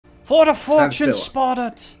For the fortune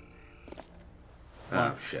spotted!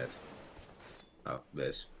 Oh, shit. Oh,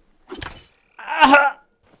 this. Ah!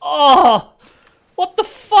 Oh! What the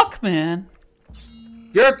fuck, man?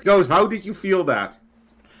 Here goes. How did you feel that?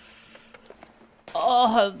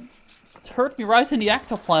 It hurt me right in the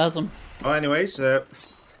ectoplasm. Oh, anyways,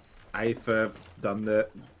 I've done the...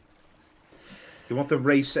 You want the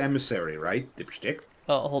race emissary, right, dipstick?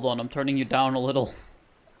 Hold on, I'm turning you down a little.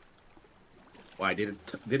 Why, did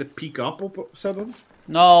it peak up or something?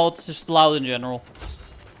 No, it's just loud in general.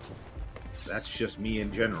 That's just me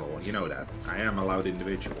in general, you know that. I am a loud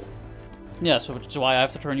individual. Yeah, so which is why I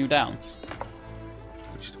have to turn you down.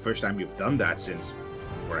 Which is the first time you've done that since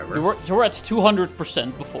forever. You were at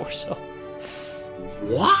 200% before, so...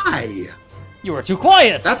 Why? You were too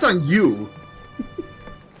quiet! That's on you!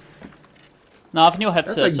 No, I have new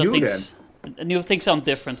headsets, That's on you, new things sound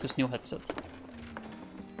different because new headset.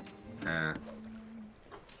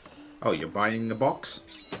 Oh, you're buying a box?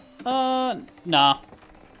 Nah. I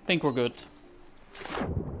think we're good.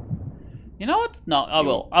 You know what? No,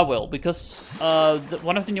 I will, because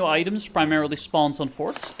one of the new items primarily spawns on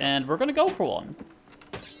forts, and we're gonna go for one.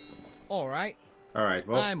 Alright. Alright,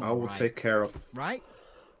 well, I will take care of... Right?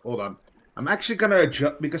 Hold on. I'm actually gonna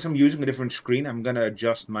adjust, because I'm using a different screen, I'm gonna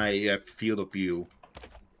adjust my field of view.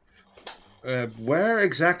 Where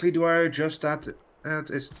exactly do I adjust that?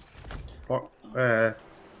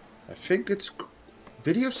 I think it's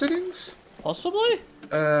video settings? Possibly?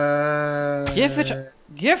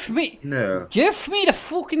 Give me the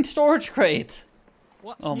fucking storage crate!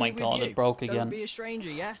 What's oh my new god, with it broke you? again. Don't be a stranger,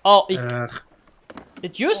 yeah? Oh,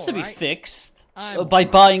 it used to be fixed by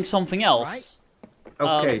buying something else.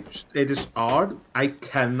 Okay, it is odd.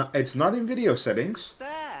 It's not in video settings.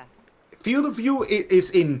 There. Field of view is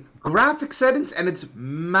in graphic settings and it's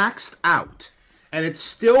maxed out. And it's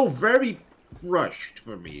still very rushed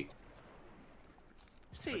for me.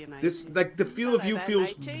 See you, mate. The field of view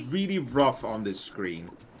feels really rough on this screen.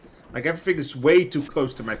 Like everything is way too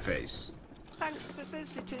close to my face. Thanks for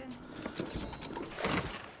visiting.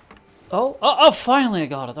 Oh, finally I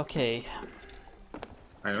got it, okay.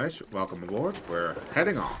 Anyways, welcome aboard. We're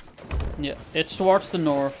heading off. Yeah, it's towards the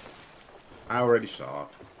north. I already saw it.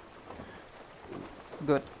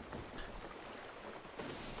 Good.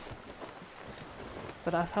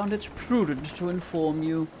 But I found it prudent to inform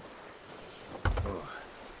you.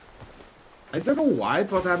 I don't know why,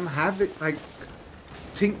 but I'm having like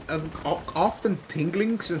an often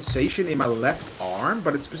tingling sensation in my left arm,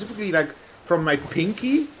 but it's specifically like from my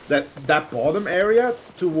pinky, that bottom area,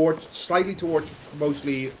 slightly towards,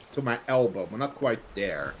 mostly to my elbow, but not quite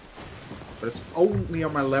there. But it's only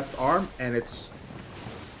on my left arm, and it's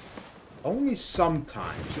only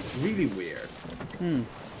sometimes. It's really weird.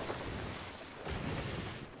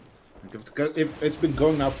 If it's been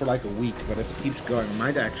going now for like a week, but if it keeps going, I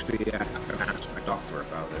might actually have to ask my doctor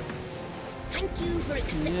about it. Thank you for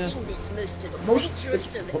accepting this most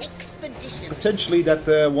adventurous of expeditions. Potentially that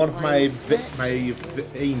one of my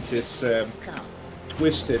veins is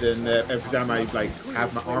twisted, and every time I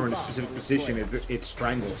have my arm in a specific position, it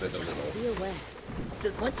strangles it a Just little. be aware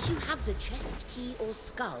that once you have the chest key or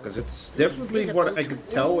skull, Because it's definitely what I can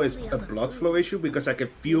tell is a blood flow issue, because I can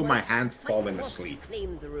feel my hand falling asleep.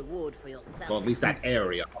 claim the reward for yourself. Well, at least that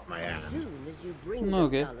area of my hand. As soon as you bring the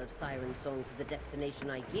skull of Siren Song to the destination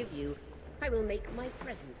I give you, I will make my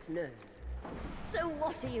presence known. So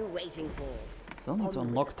what are you waiting for? Still need to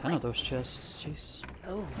unlock 10 of those chests, jeez.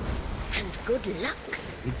 Oh, and good luck.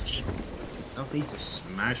 I don't need to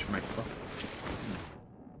smash my fucking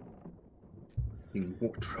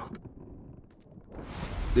wardrobe.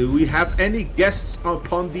 Do we have any guests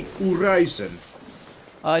upon the horizon?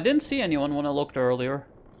 I didn't see anyone when I looked earlier,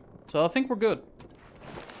 so I think we're good.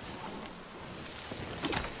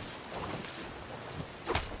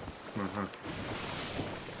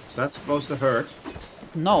 Is that supposed to hurt?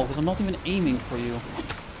 No, because I'm not even aiming for you.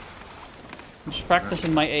 I'm just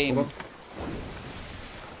practicing my aim. Is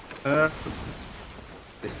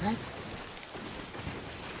that?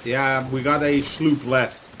 Yeah, we got a sloop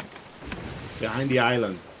left. Behind the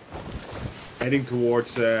island. Heading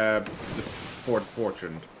towards the Fort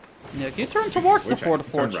Fortune. Yeah, can you turn towards the Fort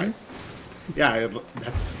Fortune? Right. Yeah,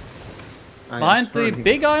 that's... Behind the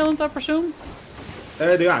big island, I presume?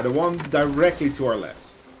 Yeah, the one directly to our left.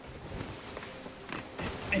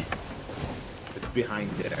 It's behind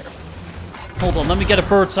there. Hold on, let me get a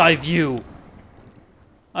bird's eye view.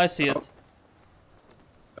 I see it.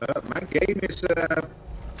 My game is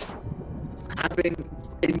having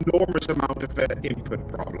enormous amount of input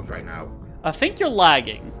problems right now. I think you're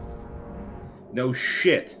lagging. No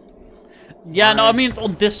shit. Yeah, no, I mean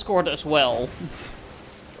on Discord as well.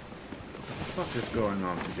 fuck is going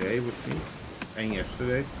on today with me? And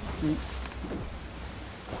yesterday?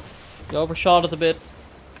 You overshot it a bit.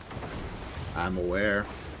 I'm aware.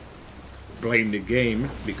 Blame the game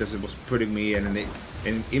because it was putting me in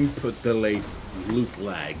an input delay loop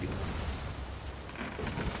lag.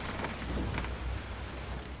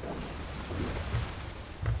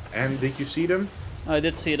 And did you see them? I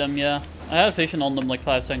did see them, yeah. I had vision on them like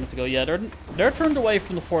 5 seconds ago. Yeah, they're turned away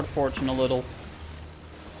from the Fort Fortune a little.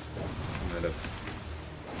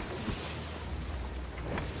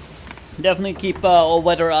 Definitely keep a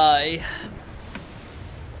weather eye.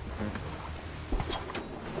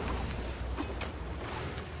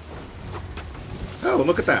 Oh,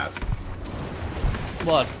 look at that.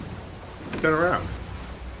 What? Turn around.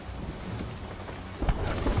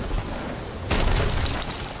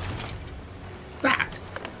 That!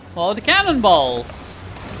 Oh, the cannonballs!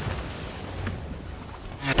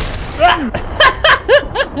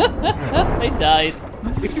 I died.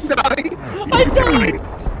 Did you die? I died!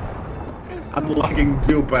 I'm lagging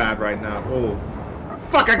real bad right now. Oh.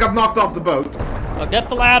 Fuck, I got knocked off the boat. I'll get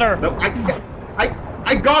the ladder. No,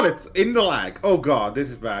 I got it in the lag. Oh god, this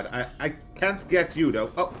is bad. I can't get you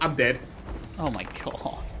though. Oh, I'm dead. Oh my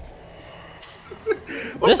god.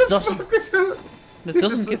 What This the doesn't- fuck is that? This This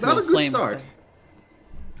doesn't is give not me a a good flame. start.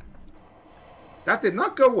 That did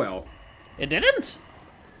not go well. It didn't?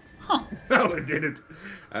 Huh. No, it didn't.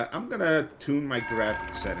 I'm gonna tune my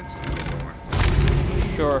graphic settings a little more.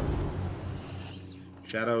 Sure.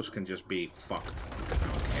 Shadows can just be fucked. I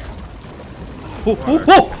don't care. Whoa, whoa,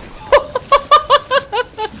 whoa!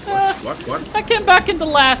 What? I came back in the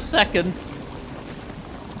last second.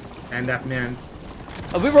 And that meant...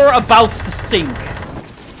 We were about to sink.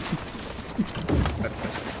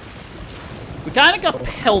 We kind of got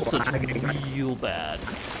pelted real bad.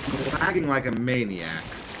 lagging like a maniac.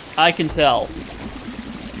 I can tell.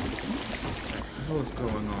 What is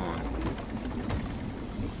going on?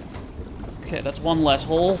 Okay, that's one less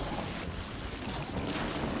hole.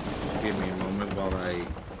 Give me a moment while I...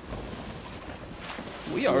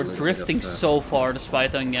 We are drifting so far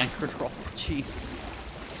despite having anchored rocks. Jeez.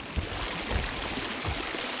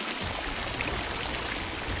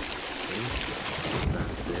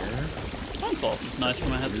 Sound quality is nice for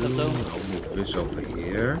my headset though. I'll move this over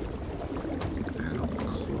here. And I'll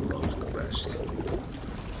close the rest.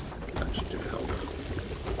 That should help.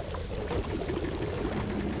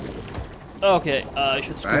 Okay, I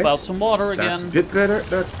should scoop Right. out some water again. That's a bit better.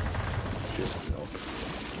 That's just help.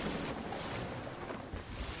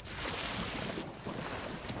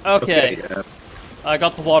 Okay, I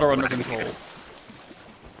got the water under control.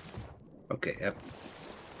 Okay,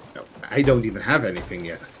 no, I don't even have anything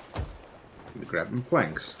yet. I'm grabbing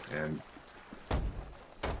planks and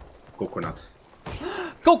coconut.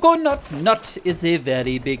 Coconut nut is a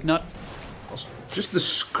very big nut. Also, just the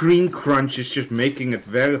screen crunch is just making it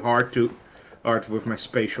very hard to art with my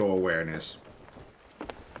spatial awareness.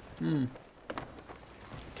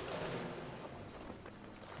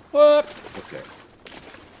 What? Okay.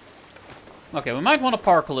 Okay, we might want to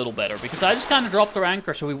park a little better, because I just kind of dropped our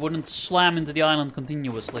anchor so we wouldn't slam into the island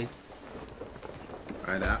continuously.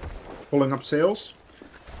 Right, pulling up sails.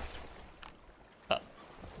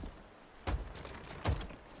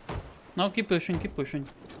 No, keep pushing, keep pushing.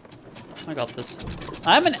 I got this.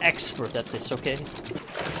 I'm an expert at this, okay?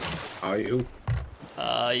 Are you?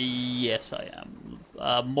 Yes I am.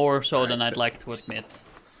 More so than I'd like to admit.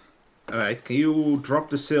 Alright, can you drop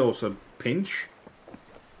the sails a pinch?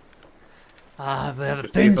 We have a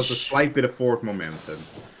Just give us a pinch. slight bit of forward momentum.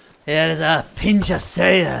 Here is a pinch of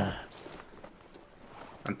sail.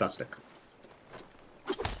 Fantastic.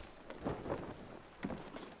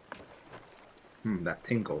 That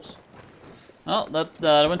tinkles. Oh,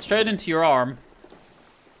 that went straight into your arm.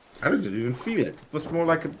 I didn't even feel it. It was more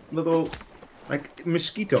like a little, like,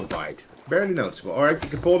 mosquito bite. Barely noticeable. Alright, you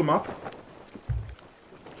can pull them up.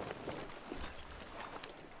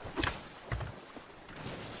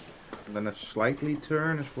 I'm gonna slightly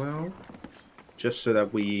turn as well. Just so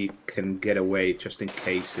that we can get away, just in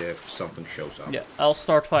case if something shows up. Yeah, I'll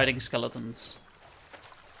start fighting skeletons.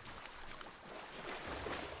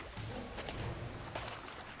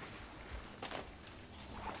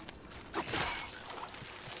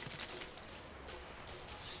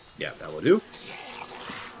 Yeah, that will do.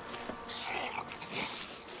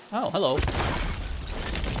 Oh, hello.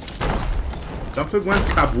 Something went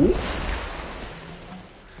kaboom.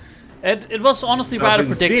 It was honestly rather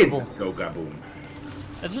Something predictable. did go kaboom.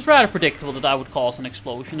 It was rather predictable that I would cause an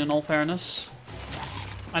explosion, in all fairness.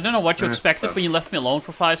 I don't know what you expected when you left me alone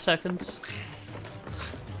for 5 seconds.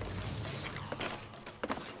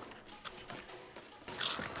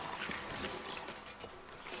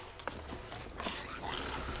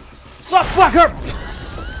 Suck fucker!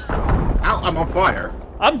 Ow, I'm on fire.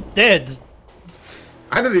 I'm dead.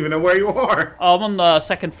 I don't even know where you are. I'm on the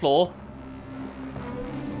second floor.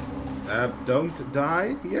 Don't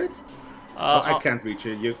die yet? I can't reach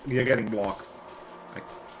you. You're getting blocked.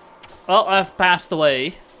 Well, I've passed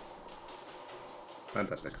away.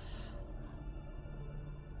 Fantastic.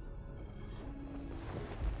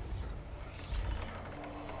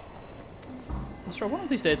 So one of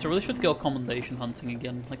these days I really should go commendation hunting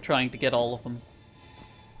again, like trying to get all of them.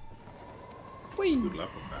 Whee! Good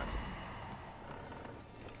luck with that.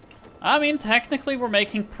 I mean, technically we're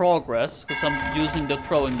making progress, because I'm using the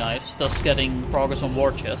throwing knives, thus getting progress on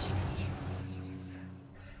War Chest.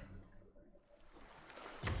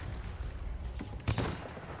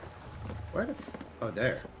 Where the oh,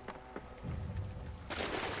 there.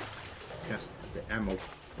 Yes, the ammo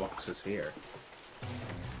box is here.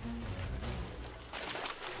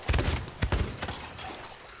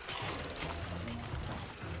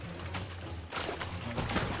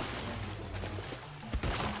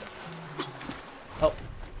 Oh.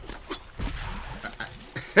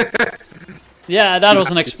 Yeah, that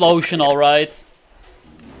was an explosion, alright.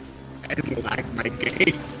 I didn't like my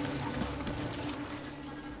game.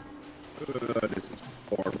 This is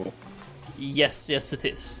horrible. Yes, yes it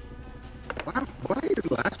is. Why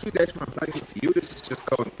the last 2 days when I'm playing with you, this is just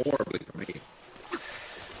going horribly for me.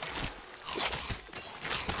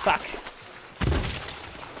 Fuck.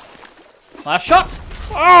 Last shot!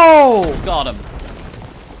 Oh! Got him.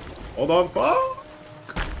 Hold on, fuck!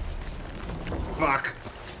 Fuck.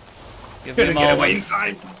 Give me a Couldn't get away moment. in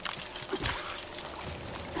time.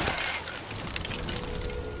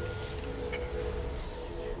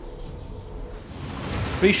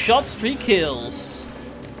 Three shots, 3 kills.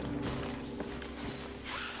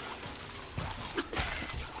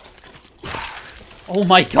 Oh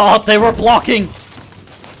my god, they were blocking!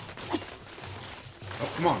 Oh,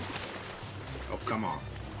 come on. Oh, come on.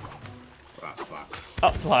 Ah, fuck.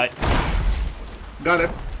 Oh, right. Got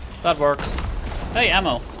it. That works. Hey,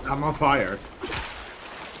 ammo. I'm on fire.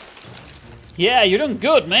 Yeah, you're doing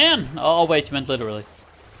good, man! Oh, wait, you meant literally.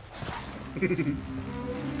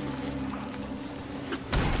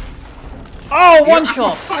 Oh, one I'm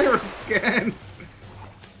shot! on fire again.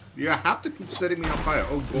 You have to keep setting me on fire.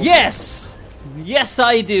 Oh, God. Yes! Yes,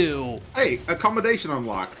 I do! Hey, accommodation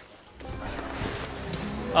unlocked.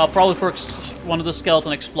 Probably for one of the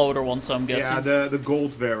skeleton exploder ones, I'm guessing. Yeah, the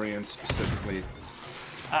gold variant specifically.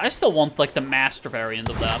 I still want, like, the master variant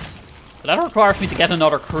of that. But that requires me to get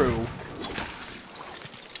another crew.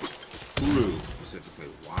 Crew specifically.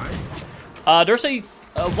 Why? There's a...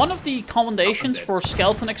 one of the commendations for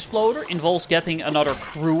skeleton exploder involves getting another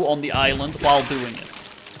crew on the island while doing it.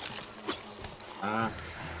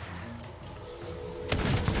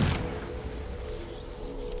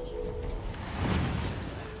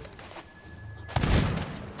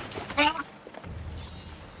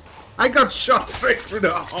 I got shot straight through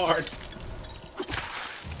the heart.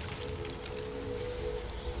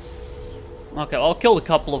 Okay, I'll kill a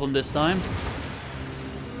couple of them this time.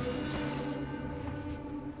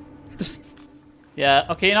 Yeah,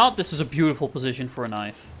 okay, you know what? This is a beautiful position for a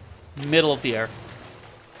knife. Middle of the air.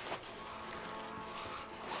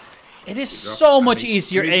 It is so much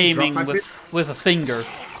easier aiming with a finger.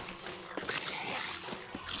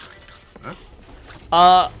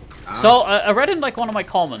 So, I read in like one of my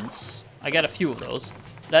comments, I got a few of those,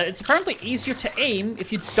 that it's apparently easier to aim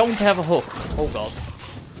if you don't have a hook. Oh god.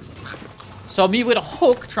 So me with a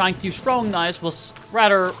hook trying to use throwing knives was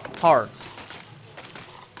rather hard.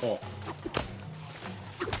 Oh.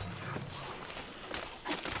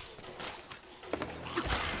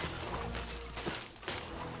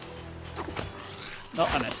 No,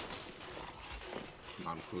 I missed.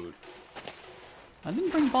 Non-food. I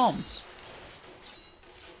didn't bring bombs.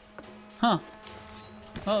 Huh.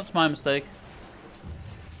 Well, that's my mistake.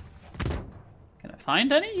 Can I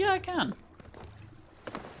find any? Yeah, I can.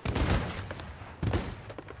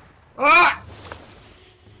 Ah!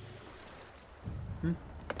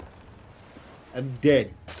 I'm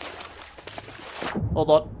dead.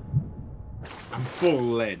 Hold on. I'm full of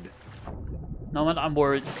lead. No, man, I'm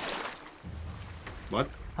worried. What?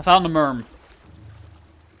 I found a merm.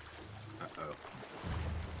 Uh-oh.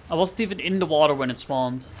 I wasn't even in the water when it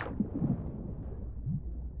spawned.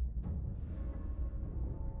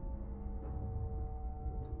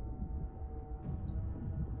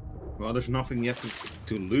 Well, there's nothing yet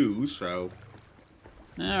to lose, so...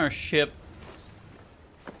 Our ship.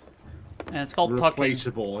 And it's called Pucking.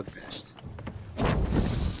 Replaceable at best.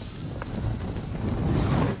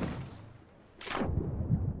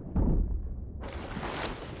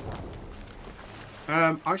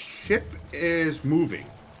 Our ship is moving.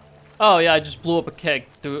 Oh yeah, I just blew up a keg.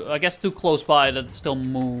 I guess too close by that it still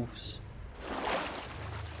moves.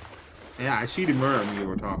 Yeah, I see the merm you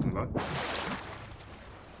were talking about.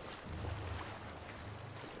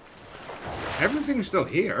 Everything's still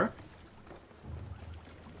here.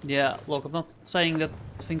 Yeah, look, I'm not saying that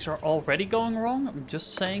things are already going wrong. I'm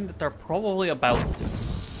just saying that they're probably about to.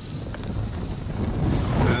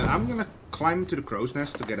 I'm gonna climb to the crow's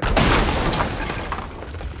nest to get it.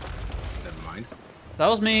 Never mind. That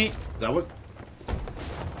was me. That was...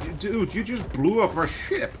 Dude, you just blew up our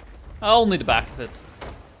ship. Only the back of it.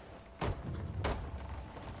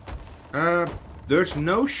 There's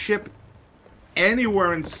no ship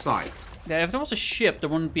anywhere in sight. Yeah, if there was a ship, there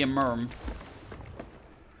wouldn't be a merm.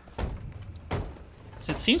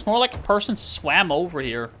 So it seems more like a person swam over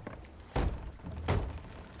here.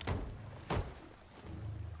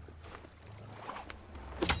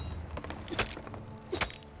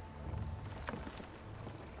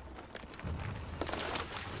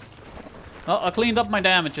 Oh, I cleaned up my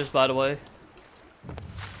damages, by the way.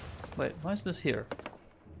 Wait, why is this here?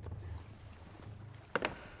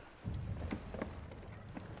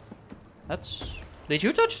 That's... Did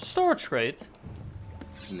you touch the storage crate?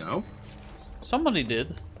 No. Somebody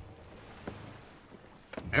did.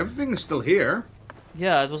 Everything is still here.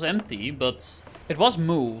 Yeah, it was empty, but it was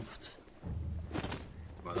moved.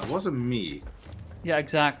 Well, that wasn't me. Yeah,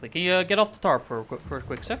 exactly. Can you get off the tarp for a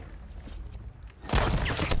quick sec?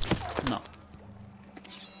 No.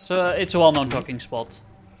 So it's a well-known docking spot.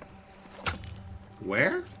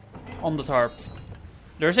 Where? On the tarp.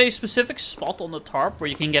 There's a specific spot on the tarp where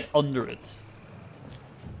you can get under it.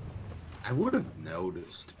 I would have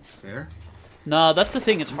noticed, to be fair. No, that's the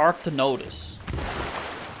thing. It's hard to notice.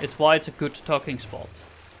 It's why it's a good docking spot.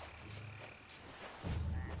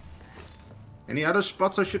 Any other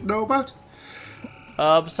spots I should know about?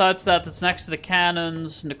 Besides that, it's next to the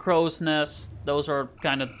cannons and the crow's nest. Those are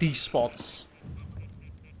kind of the spots.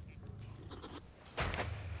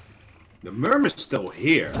 The merm is still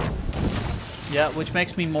here. Yeah, which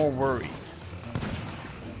makes me more worried.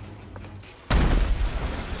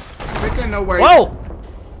 I think I know where... Whoa!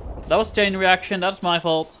 That was chain reaction. That's my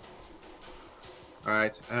fault.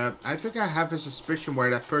 Alright, I think I have a suspicion where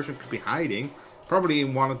that person could be hiding. Probably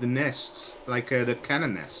in one of the nests. Like the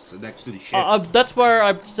cannon nests next to the ship. That's where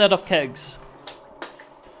I set off kegs.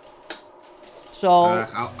 So...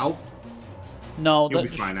 I'll... No, You'll be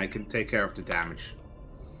fine. I can take care of the damage.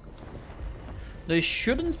 They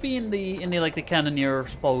shouldn't be in the like the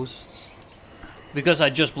cannoneers posts, because I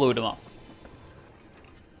just blew them up.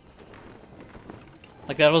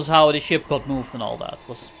 Like that was how the ship got moved and all that.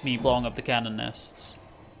 Was me blowing up the cannon nests.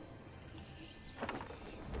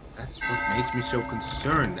 That's what makes me so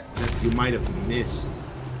concerned that you might have missed.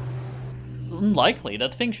 Unlikely.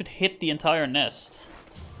 That thing should hit the entire nest.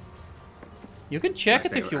 You can check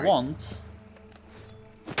it if you want.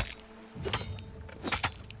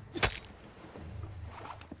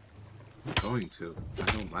 Going to. I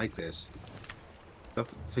don't like this. That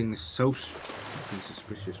thing is so fucking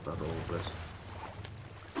suspicious about all of this.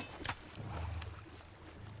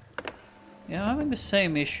 Yeah, I'm having the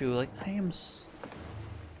same issue. Like, I am... Is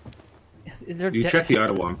there You check the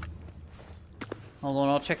other one. Hold on,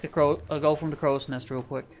 I'll check the crow... I'll go from the crow's nest real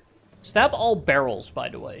quick. Stab all barrels, by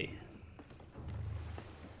the way.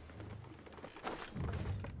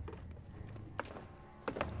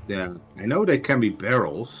 Yeah, I know they can be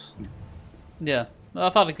barrels. Yeah, I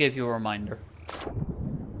thought I'd give you a reminder.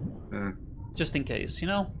 Uh, Just in case, you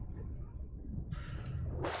know?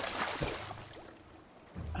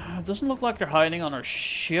 Doesn't look like they're hiding on our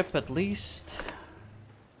ship, at least.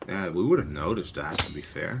 yeah, we would have noticed that, to be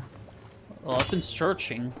fair. Well, I've been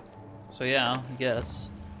searching. So yeah, I guess.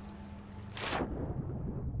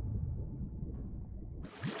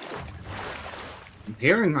 I'm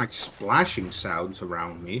hearing like splashing sounds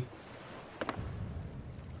around me.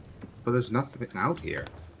 But there's nothing out here.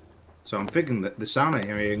 So I'm thinking that the sound I'm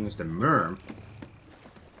hearing is the merm.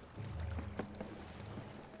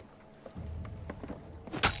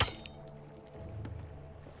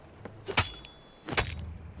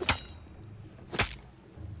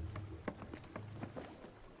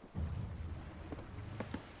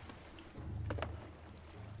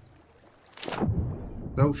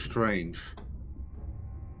 So strange.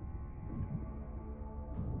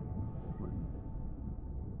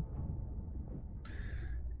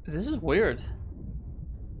 This is weird.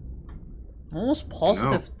 I'm almost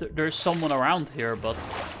positive there's someone around here, but...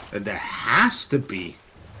 There has to be.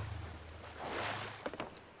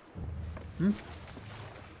 Hmm?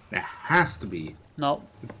 There has to be. No.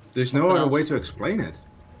 There's no other way to explain it.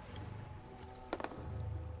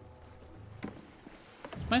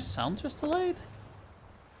 my sound just delayed?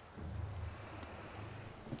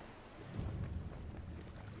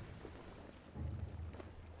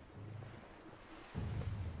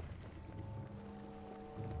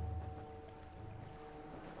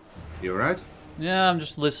 You alright? Yeah, I'm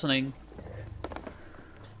just listening.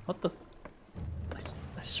 What the?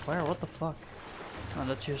 I swear, what the fuck? Oh,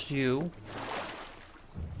 that's just you.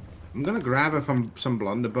 I'm gonna grab some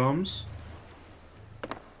blunderbombs.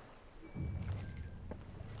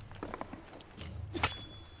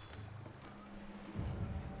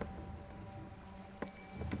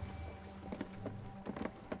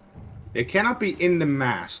 It cannot be in the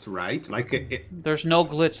mast, right? Like There's no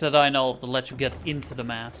glitch that I know of that lets you get into the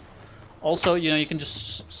mast. Also, you know, you can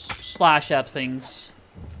just slash at things.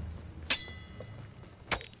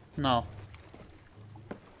 No.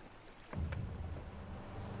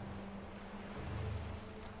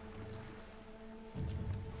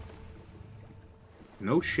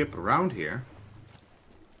 No ship around here.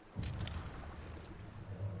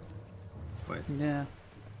 Wait. Yeah.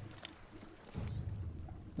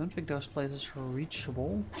 Don't think those places are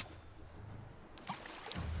reachable.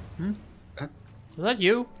 Hmm? Is that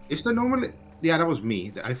you? Is there normally... Yeah, that was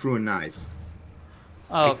me. I threw a knife.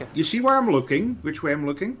 Oh, okay. You see where I'm looking? Which way I'm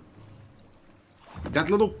looking? That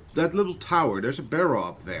little tower. There's a barrel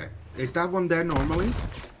up there. Is that one there normally?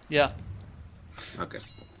 Yeah. Okay.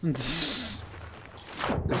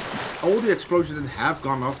 All the explosions that have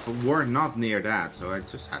gone off were not near that, so I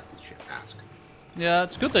just had to ask. Yeah,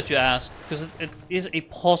 it's good that you asked, because it is a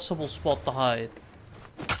possible spot to hide.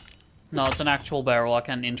 No, it's an actual barrel. I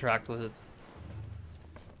can interact with it.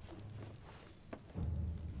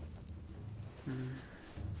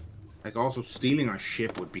 Like, also stealing our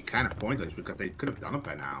ship would be kind of pointless, because they could have done it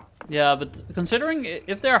by now. Yeah, but considering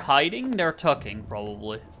if they're hiding, they're tucking,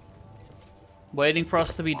 probably. Waiting for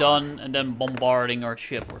us to be done, and then bombarding our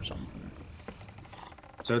ship or something.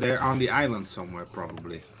 So they're on the island somewhere,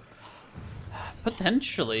 probably.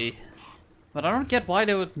 Potentially. But I don't get why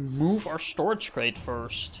they would move our storage crate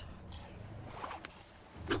first.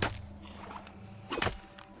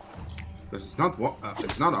 Because it's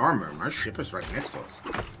not armor. Our ship is right next to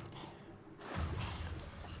us.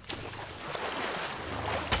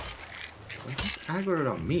 I got it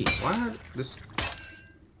on me. What? This...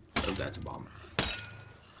 Oh, that's a bomb.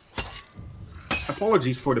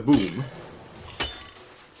 Apologies for the boom.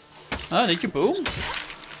 Oh, did you boom?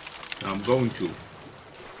 I'm going to.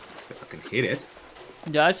 If I can hit it.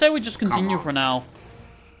 Yeah, I say we just continue for now.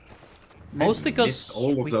 Mostly because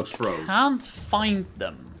all of those throws. Can't find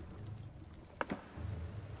them.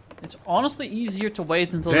 It's honestly easier to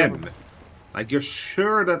wait until them. Like, you're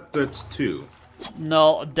sure that that's two?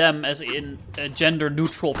 No, them as in a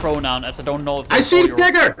gender-neutral pronoun, as I don't know if I see the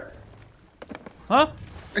kegger! Huh?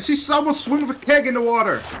 I see someone swim with a keg in the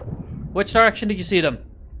water. Which direction did you see them?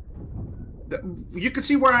 You can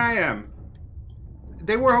see where I am.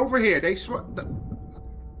 They were over here. They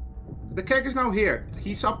the keg is now here.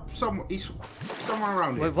 He's up somewhere. He's somewhere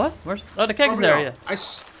around here. Wait, what? Where's? Oh, the keg is there. Yeah.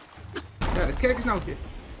 Yeah, the keg is now here.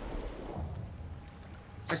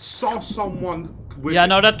 I saw someone with Yeah,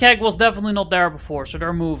 no, that keg was definitely not there before, so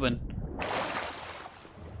they're moving.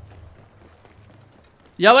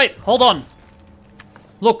 Yeah, wait, hold on.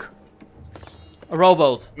 Look. A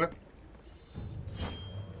rowboat. What?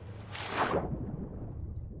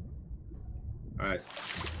 Alright.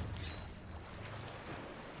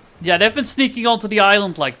 Yeah, they've been sneaking onto the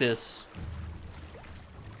island like this.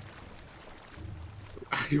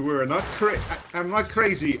 I'm not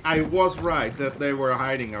crazy. I was right that they were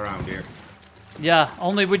hiding around here. Yeah,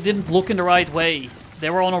 only we didn't look in the right way. They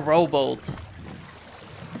were on a rowboat.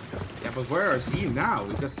 Yeah, but where is he now?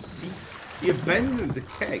 Because he abandoned the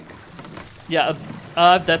keg. Yeah,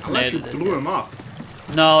 I've Unless you detonated it. blew him up.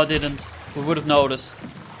 No, I didn't. We would have noticed.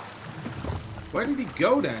 Where did he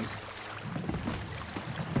go then?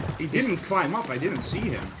 He didn't climb up. I didn't see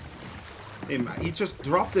him. He just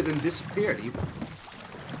dropped it and disappeared.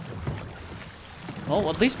 Well,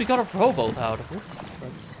 at least we got a rowboat out of it.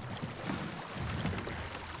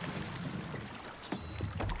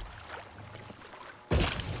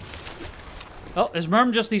 Oh, his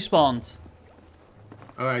merm just despawned.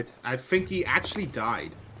 Alright, I think he actually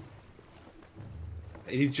died.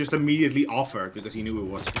 He just immediately offered because he knew it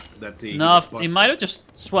was that he He might have just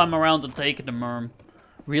swam around and taken the merm,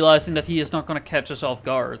 realizing that he is not going to catch us off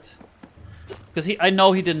guard. Because I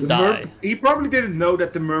know he didn't die. He probably didn't know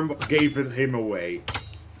that the merm gave him away.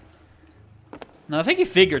 No, I think he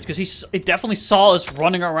figured, because he definitely saw us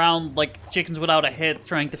running around like chickens without a head,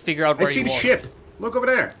 trying to figure out where he was. I see the ship. Look over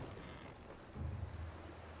there.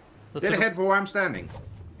 Dead ahead for where I'm standing.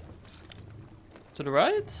 To the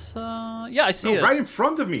right? Yeah, I see No, it. right in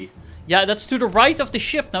front of me. Yeah, that's to the right of the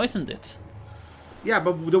ship now, isn't it? Yeah,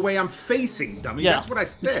 but the way I'm facing, dummy. Yeah. That's what I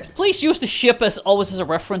said. Please use the ship as always as a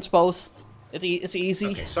reference post. It's easy.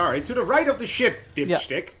 Okay, sorry. To the right of the ship, Yeah,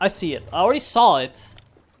 dipstick. I see it. I already saw it.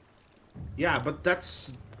 Yeah, but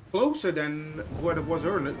that's closer than what it was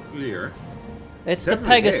earlier. It's the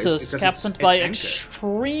Definitely is, Pegasus, because captained it's by anchored.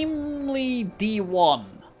 extremely D1.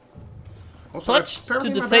 Also, Clutch apparently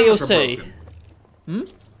to the my banners are VOC. broken.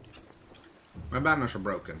 My banners are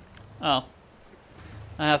broken. Oh.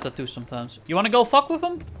 I have that too sometimes. You wanna go fuck with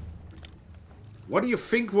him? What do you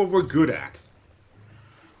think what we're good at?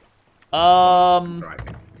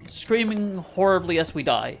 Driving. Screaming horribly as we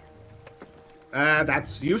die.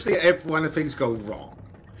 That's usually when things go wrong.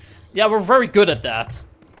 Yeah, we're very good at that.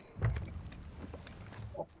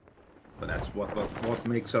 But that's what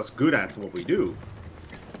makes us good at what we do.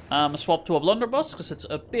 Swap to a blunderbuss, because it's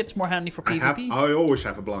a bit more handy for PvP. I always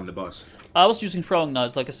have a blunderbuss. I was using throwing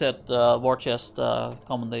knives, like I said, war chest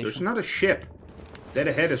commendation. There's not a ship. Dead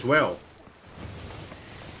ahead as well.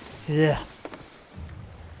 Yeah.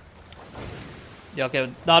 Yeah, okay.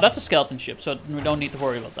 No, that's a skeleton ship, so we don't need to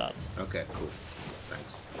worry about that. Okay, cool.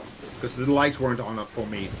 Thanks. Because the lights weren't on for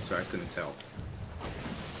me, so I couldn't tell.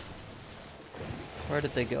 Where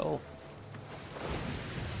did they go?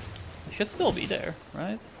 They should still be there,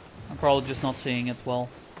 right? I'm probably just not seeing it well.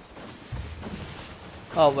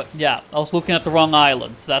 Oh, but yeah, I was looking at the wrong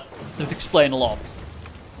island. That would explain a lot.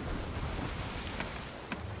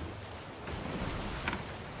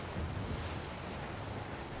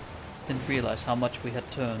 Didn't realize how much we had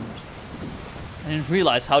turned. I didn't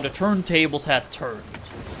realize how the turntables had turned.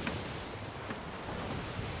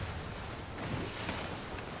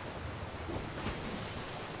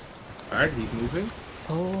 Alright, he's moving.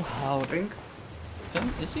 Oh, how... I think.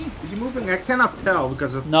 Is he? Is he moving? I cannot tell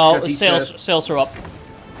because of, No, because sails are up.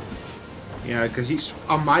 Yeah, because he's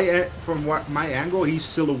on from what my angle, he's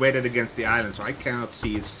silhouetted against the island, so I cannot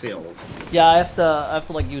see his sails. Yeah, I have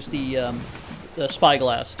to like use the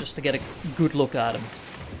spyglass just to get a good look at him.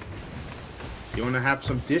 You want to have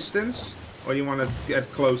some distance, or you want to get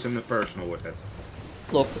close and personal with it?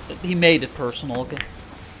 Look, he made it personal, okay?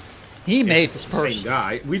 He made this It's the same personal.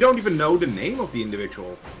 guy. We don't even know the name of the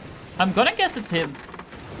individual. I'm gonna guess it's him.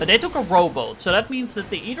 But they took a rowboat, so that means that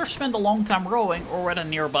they either spent a long time rowing or were at a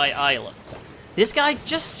nearby island. This guy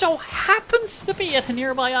just so happens to be at a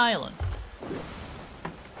nearby island.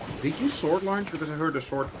 Did you sword launch? Because I heard a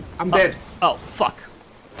sword. I'm dead. Oh, fuck.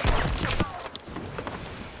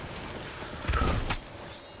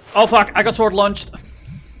 Oh, fuck, I got sword launched.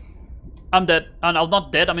 I'm dead. I'm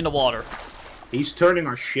not dead, I'm in the water. He's turning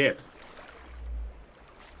our ship.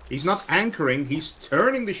 He's not anchoring, he's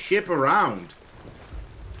turning the ship around.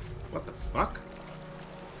 What the fuck?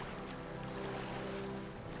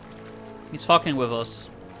 He's fucking with us.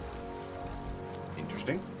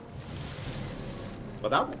 Interesting. But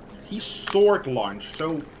that he sword launched,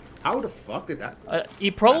 so how the fuck did that?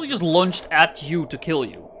 He probably just launched at you to kill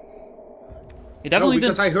you. He No, definitely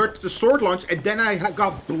because didn't. I heard the sword launch and then I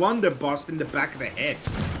got blunderbussed in the back of the head.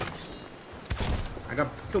 I got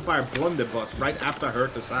killed by a blunderbuss right after I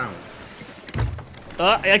heard the sound.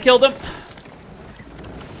 I killed him.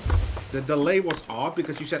 The delay was odd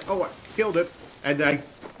because you said, "Oh, I killed it," and then I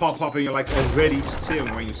pop up and you're like already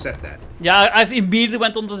steering when you said that. Yeah, I immediately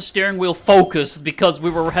went onto the steering wheel focused because we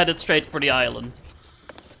were headed straight for the island.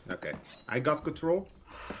 Okay, I got control.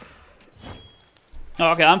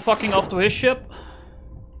 Okay, I'm fucking off to his ship.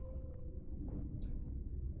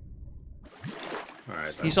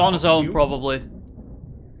 Alright. He's on his own, probably.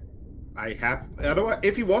 I have. Otherwise,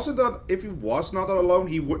 if he was not alone,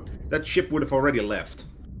 that ship would have already left.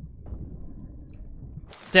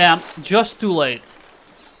 Damn, just too late.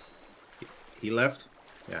 He left.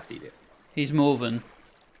 Yeah, he did. He's moving.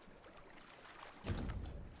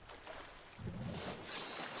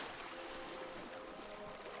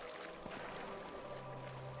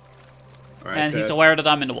 All right, And he's aware that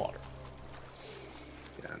I'm in the water.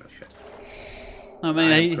 Yeah, no shit. I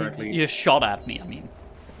mean, currently- he just shot at me, I mean.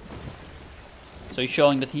 So he's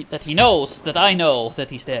showing that he knows that I know that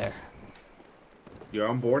he's there. You're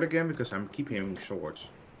on board again because I'm keep hearing swords.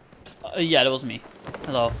 Yeah, that was me.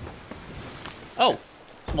 Hello. Oh,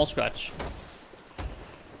 small scratch.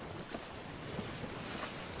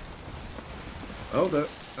 Oh, that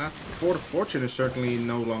Fort of Fortune is certainly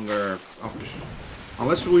no longer option.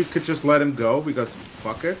 Unless we could just let him go because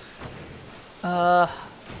fuck it.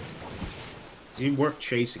 Is he worth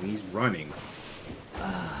chasing? He's running.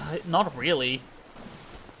 Not really.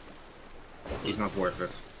 He's not worth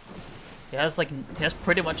it. He has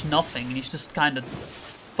pretty much nothing, and he's just kind of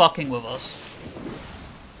fucking with us.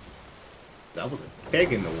 That was a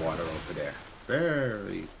peg in the water over there.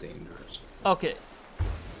 Very dangerous. Okay.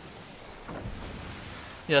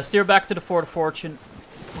 Yeah, steer back to the Fort of Fortune.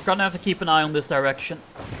 We're gonna have to keep an eye on this direction.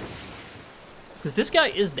 Because this guy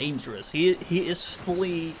is dangerous. He is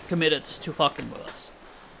fully committed to fucking with us.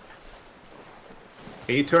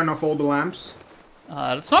 Can you turn off all the lamps?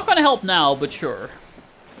 It's not gonna help now, but sure.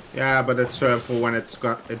 Yeah, but it's for when it's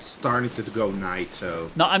starting to go night,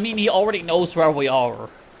 so... No, I mean, he already knows where we are.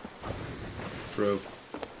 True.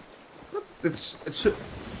 It should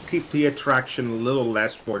keep the attraction a little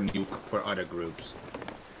less for other groups.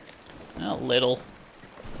 A little.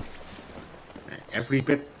 Every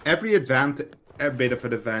bit of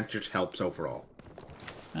an advantage helps overall.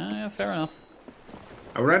 Yeah, fair enough.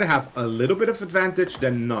 I'd rather have a little bit of advantage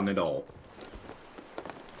than none at all.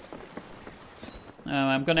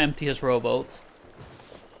 I'm gonna empty his rowboat.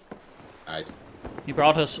 Alright. He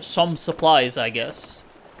brought us some supplies, I guess.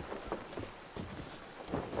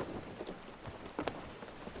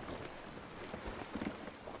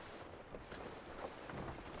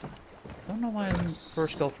 Don't know why I didn't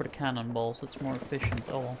first go for the cannonballs. It's more efficient.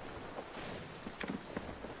 Oh well.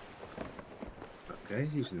 Okay,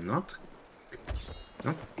 he's not.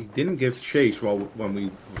 He didn't give chase when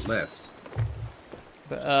we left.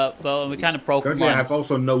 But well, we kind of broke Currently, I lines. have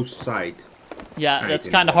also no sight. Yeah, that's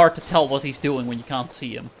kind of hard to tell what he's doing when you can't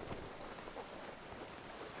see him.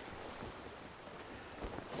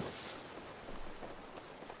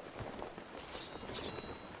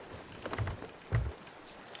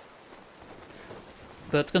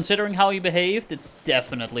 But considering how he behaved, it's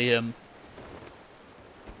definitely him.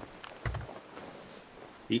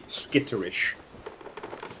 He's skitterish.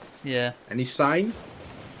 Yeah. Any sign?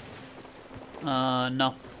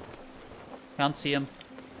 No. Can't see him.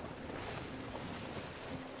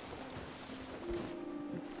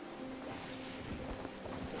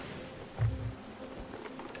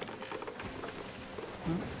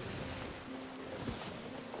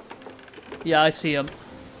 Yeah, I see him.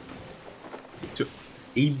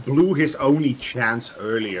 He blew his only chance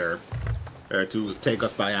earlier to take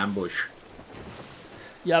us by ambush.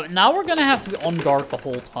 Yeah, but now we're gonna have to be on guard the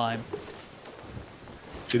whole time.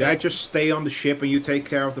 Should I just stay on the ship and you take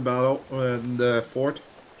care of the battle, the fort?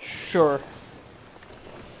 Sure.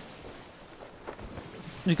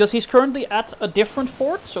 Because he's currently at a different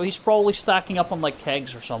fort, so he's probably stacking up on like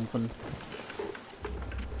kegs or something.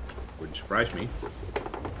 Wouldn't surprise me.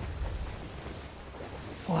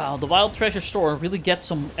 Wow, the Wild Treasure Store really gets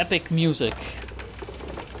some epic music.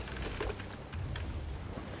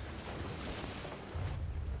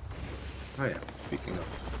 Oh yeah, speaking of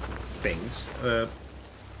things,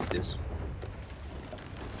 this.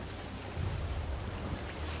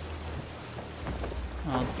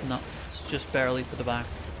 Oh, no, it's just barely to the back.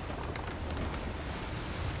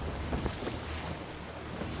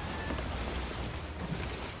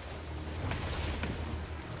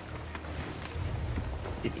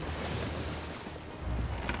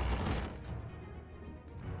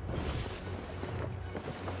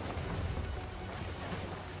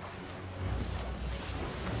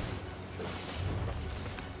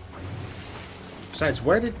 Besides,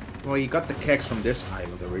 well, you got the kegs from this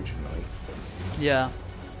island originally. Yeah.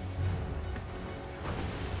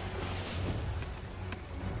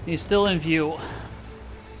 He's still in view.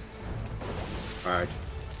 Alright.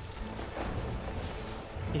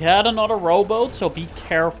 He had another rowboat, so be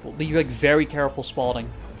careful. Be like very careful spotting.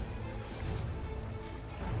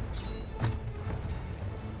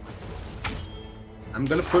 I'm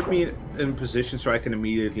gonna put me in position so I can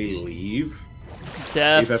immediately leave.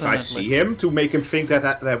 Definitely. If I see him, to make him think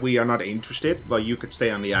that we are not interested, but you could stay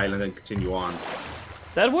on the island and continue on.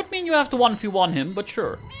 That would mean you have to 1v1 him, but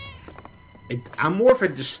sure. I'm more of a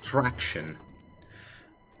distraction.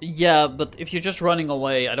 Yeah, but if you're just running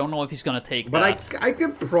away, I don't know if he's gonna take But that. I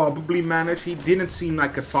can probably manage. He didn't seem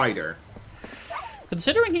like a fighter.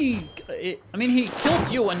 Considering he killed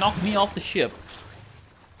you and knocked me off the ship.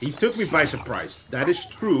 He took me by surprise. That is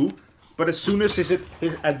true. But as soon as his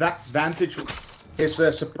advantage, his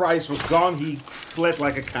surprise was gone, he fled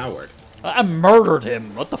like a coward. I murdered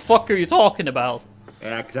him. What the fuck are you talking about?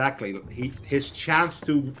 Yeah, exactly. His chance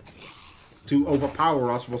to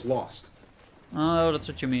overpower us was lost. Oh, that's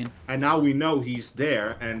what you mean. And now we know he's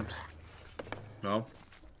there, and well,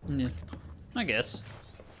 Yeah, I guess.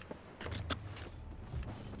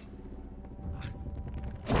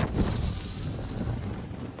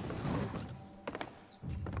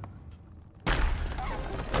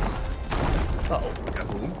 Uh-oh.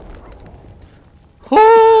 kaboom.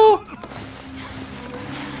 Oh!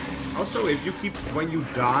 Also, if you keep when you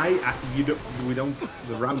die,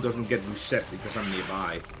 the round doesn't get reset because I'm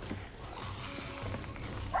nearby.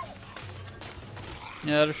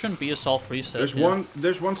 Yeah, there shouldn't be a soft reset.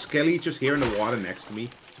 There's one skelly just here in the water next to me.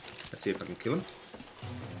 Let's see if I can kill him.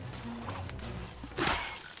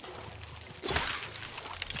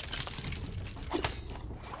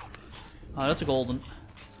 Oh, that's a golden.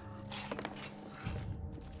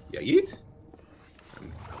 Yeah, yeet.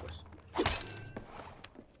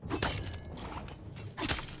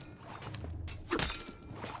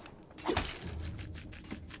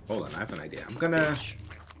 Hold on, I have an idea. I'm gonna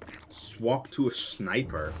swap to a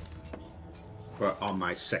sniper for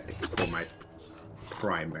my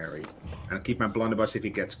primary, and I'll keep my blunderbuss if he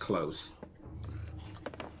gets close.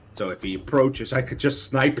 So if he approaches, I could just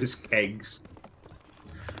snipe his kegs.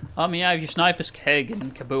 Yeah, if you snipe his keg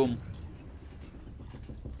and kaboom.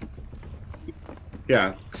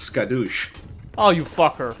 Yeah, skadoosh. Oh, you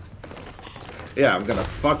fucker. Yeah, I'm gonna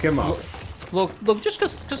fuck him up. Look, just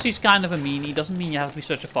because he's kind of a meanie doesn't mean you have to be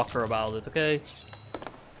such a fucker about it, okay?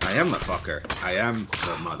 I am the fucker. I am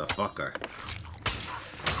the motherfucker.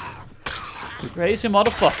 You crazy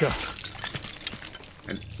motherfucker.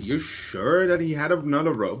 And you sure that he had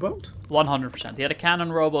another rowboat? 100%. He had a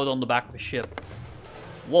cannon rowboat on the back of his ship.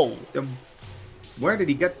 Whoa. Where did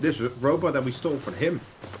he get this rowboat that we stole from him?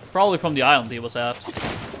 Probably from the island he was at.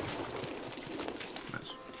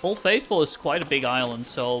 Nice. Old Faithful is quite a big island,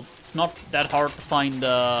 so it's not that hard to find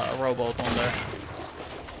a rowboat on there.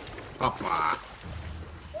 Papa.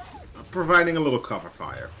 I'm providing a little cover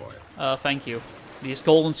fire for you. Thank you. These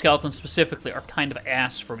golden skeletons specifically are kind of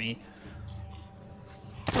ass for me.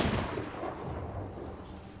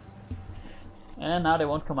 And now they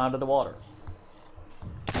won't come out of the water.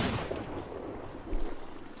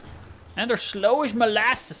 And they're slow as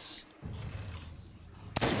molasses.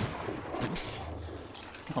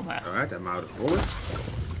 Oh man. Alright, I'm out of bullets.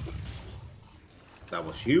 That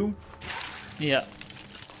was you. Yeah.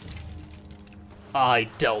 I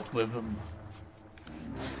dealt with him.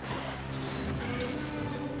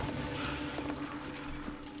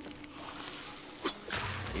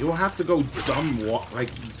 You have to go like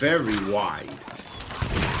very wide.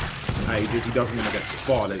 If he doesn't want to get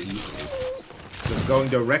spotted easily. Because going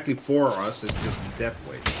directly for us is just death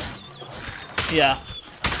wish. Yeah.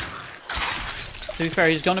 To be fair,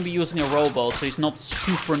 he's gonna be using a rowboat, so he's not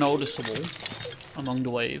super noticeable among the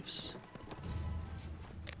waves.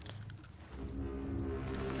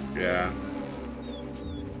 Yeah.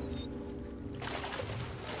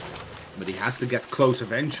 But he has to get close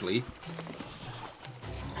eventually.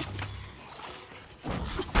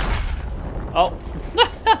 Oh.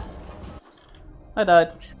 I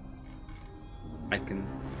died. I can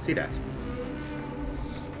see that.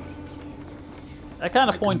 I kind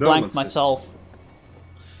of point blank myself.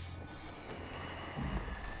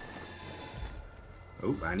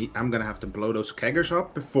 Oh, I'm gonna have to blow those keggers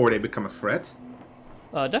up before they become a threat.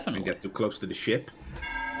 Definitely. And get too close to the ship.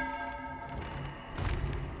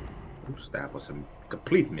 Oops, that was a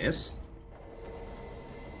complete miss.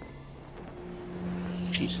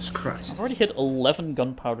 Jesus Christ. I've already hit 11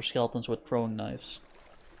 gunpowder skeletons with throwing knives.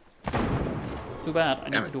 Too bad. I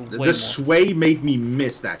need to do way more. The sway made me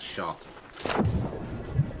miss that shot.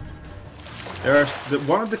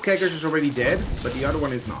 One of the keggers is already dead, but the other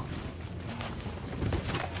one is not.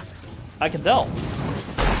 I can tell.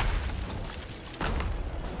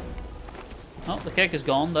 Oh, the keg is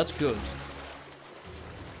gone. That's good.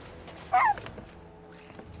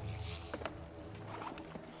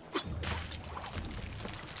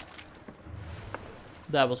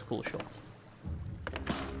 That was a cool shot.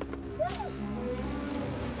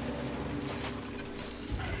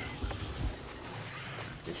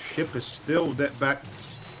 The ship is still back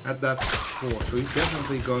at that port, so he's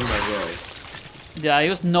definitely going by road. Yeah,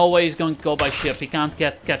 there's no way he's going to go by ship. He can't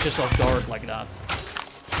catch us off guard like that.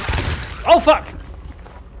 Oh, fuck!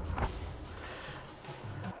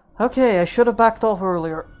 Okay, I should have backed off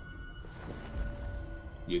earlier.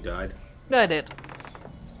 You died? I did.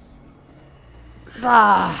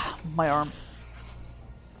 Ah, my arm.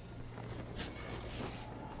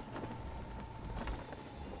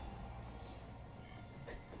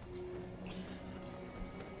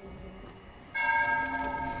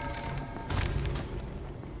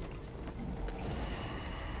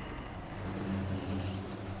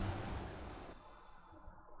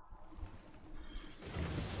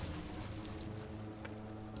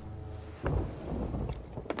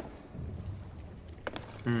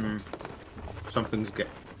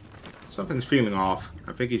 Something's feeling off.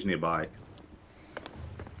 I think he's nearby.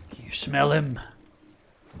 You smell him?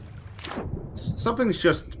 Something's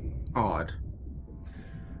just odd.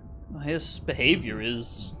 His behavior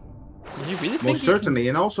is... Does he really think Most he certainly,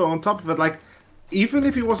 and also on top of it, like, even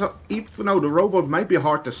if he was even though the robot might be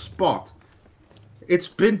hard to spot, it's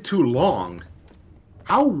been too long.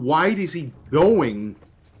 How wide is he going?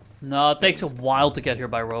 No, it takes a while to get here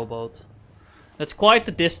by rowboat. That's quite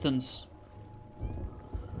the distance.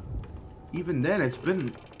 Even then, it's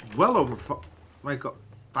been well over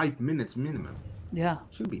 5 minutes minimum. Yeah.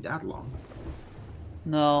 Shouldn't be that long.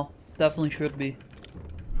 No, definitely should be.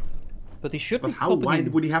 But he should But be. how wide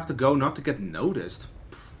would he have to go not to get noticed?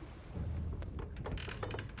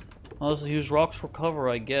 Also use rocks for cover,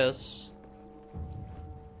 I guess.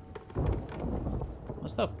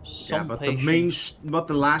 Must have some Yeah, but patience. but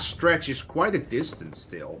the last stretch is quite a distance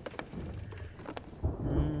still.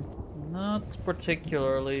 Not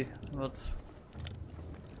particularly, but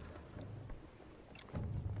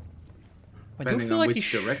I do Depending feel on like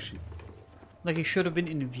which direction. like he should have been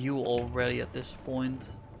in view already at this point.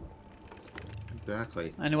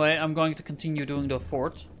 Exactly. Anyway, I'm going to continue doing the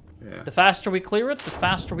fort. Yeah. The faster we clear it, the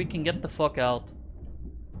faster we can get the fuck out.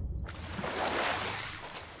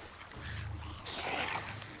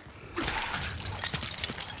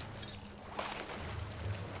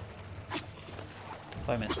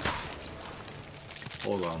 I missed.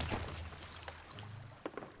 Hold on.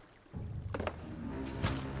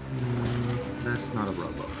 That's not a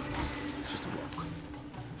rowboat. It's just a rock.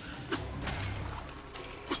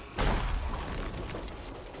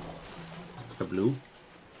 The blue?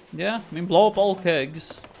 Yeah, I mean blow up all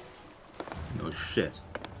kegs. No shit.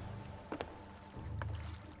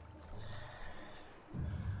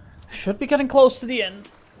 Should be getting close to the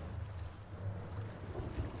end.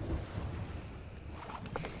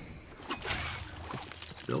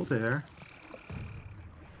 Still there.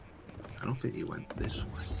 I don't think he went this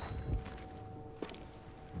way.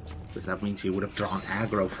 Because that means he would have drawn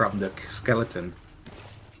aggro from the skeleton.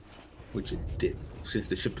 Which it did, since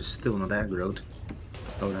the ship is still not aggroed.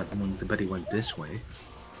 Oh, that one, the bet he went this way.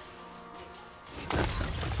 That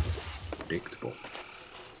sounds predictable.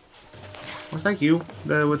 Well, thank you,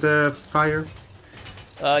 with the fire.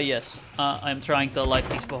 Yes. I'm trying to light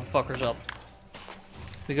these fuckers up.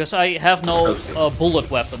 Because I have no bullet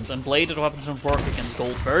weapons, and bladed weapons don't work against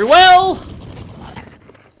gold very well!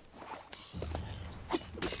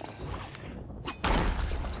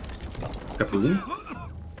 Kaboom.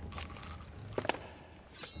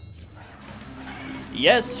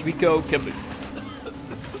 Yes, we go kaboom.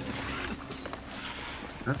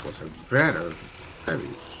 That was a very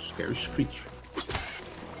scary screech.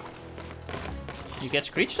 You get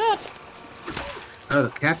screeched at? The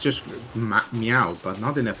cat just meowed, but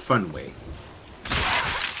not in a fun way.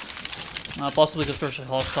 Possibly because there's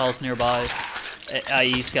hostiles nearby,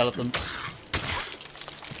 i.e. skeletons.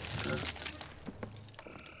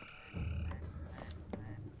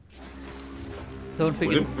 Don't Would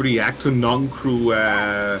forget. it react to non-crew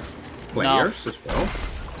players as well?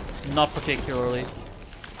 Not particularly.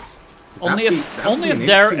 That Only would if be- that would only be if an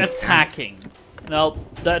they're interesting attacking. No,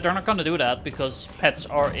 they're not gonna do that because pets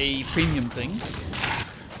are a premium thing.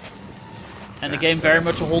 And the game very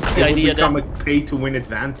much holds the It would idea become that... a pay-to-win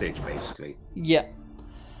advantage, basically. Yeah.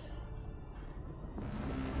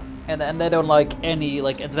 And they don't like any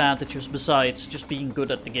advantages besides just being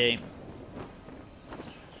good at the game.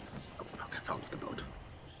 Oh fuck, I fell off the boat.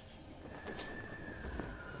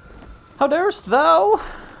 How darest thou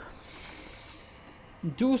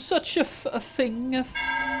do such a thing?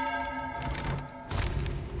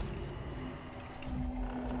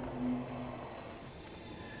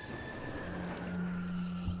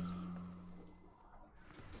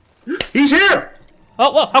 He's here!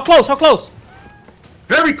 Oh, whoa, how close, how close?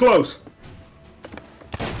 Very close!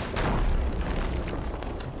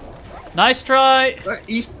 Nice try.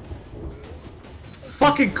 He's...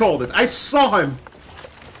 fucking called it. I saw him!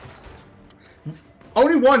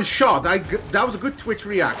 Only one shot. That was a good Twitch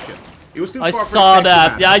reaction. It was too I far for saw a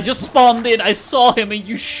that. man. Yeah, I just spawned in. I saw him and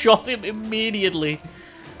you shot him immediately.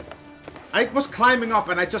 I was climbing up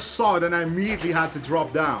and I just saw it and I immediately had to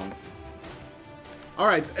drop down.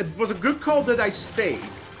 Alright, it was a good call that I stayed.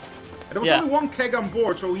 And there was only one keg on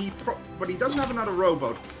board, so but he doesn't have another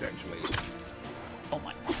rowboat, potentially. Oh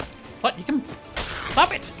my... What? You can...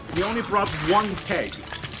 Stop it! He only brought one keg.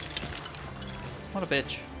 What a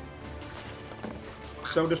bitch.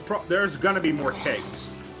 So there's gonna be more kegs.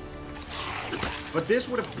 But this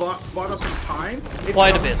would have bought us some time.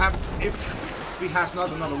 Quite a bit. If he has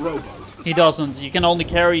not another rowboat. He doesn't. You can only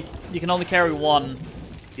carry one.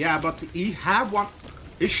 Yeah, but he had one.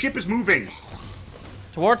 His ship is moving.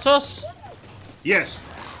 Towards us? Yes.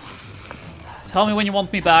 Tell me when you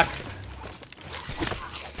want me back.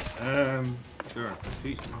 Sure.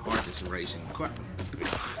 Jeez, my heart is racing. Quite a bit.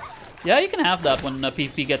 Yeah, you can have that when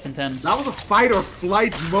PvP gets intense. That was a fight or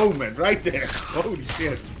flight moment right there. Holy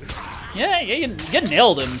shit. Yeah, you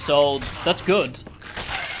nailed him, so that's good.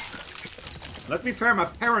 Let's be fair, my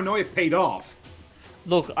paranoia paid off.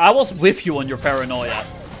 Look, I was with you on your paranoia.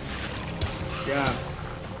 Yeah,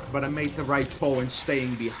 but I made the right call in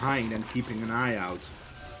staying behind and keeping an eye out.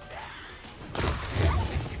 I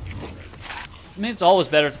mean, it's always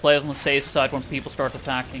better to play on the safe side when people start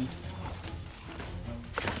attacking.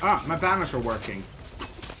 Ah, my banners are working.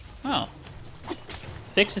 Oh.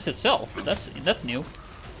 Fixes itself. That's new.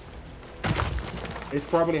 It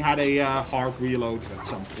probably had a hard reload at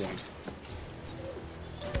some point.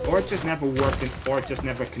 Or it just never worked, or it just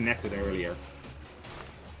never connected earlier.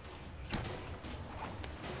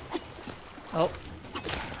 Oh.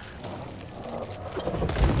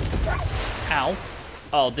 Ow.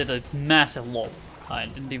 Oh, did a massive lob. I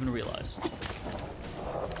didn't even realize.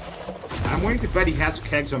 I'm willing to bet he has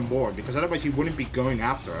kegs on board, because otherwise he wouldn't be going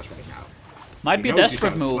after us right now. Might He be a knows he's desperate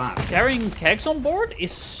got a move. plan. Carrying kegs on board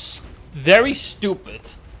is very stupid.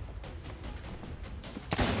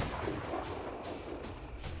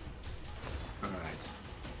 Alright.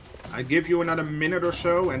 I give you another minute or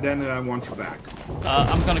so, and then I want you back.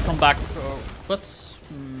 I'm gonna come back. Let's...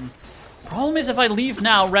 Problem is, if I leave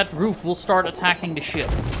now, Red Roof will start attacking the ship.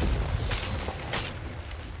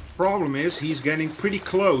 Problem is, he's getting pretty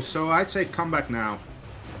close, so I'd say come back now.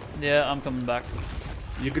 Yeah, I'm coming back.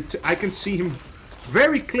 I can see him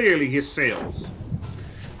very clearly, his sails.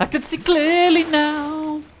 I can see clearly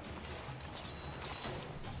now.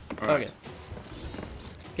 Alright. Okay.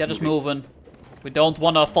 Get us moving. We don't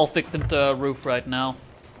want to fall victim to Roof right now.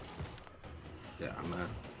 Yeah, I'm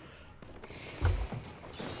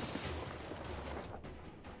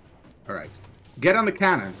Alright. Get on the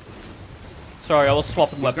cannon. Sorry, I was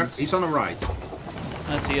swapping weapons. He's on the right.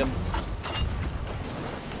 I see him.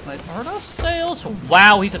 Wait, are those sails?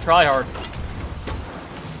 Wow, he's a tryhard.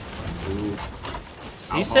 Ooh.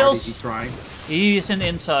 How These hard sails? is he trying? He's an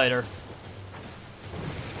insider.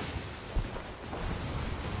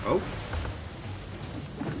 Oh.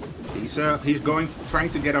 He's trying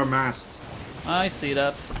to get our mast. I see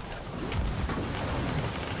that.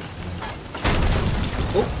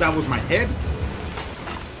 Oh, that was my head.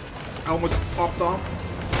 I almost popped off.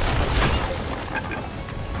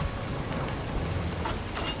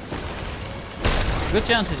 Good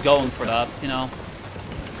chance he's going for that, you know.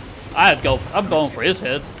 I'm going for his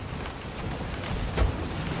head.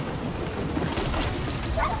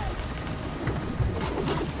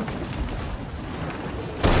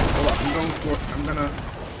 Hold on, I'm gonna...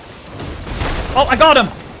 Oh, I got him!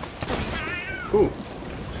 Cool.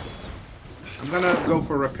 I'm gonna go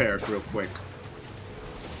for repairs real quick.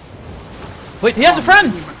 Wait, he has a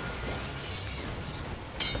friend!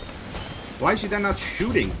 Why is he then not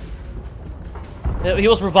shooting? He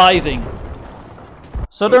was reviving.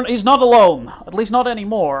 So he's not alone. At least not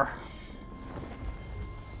anymore.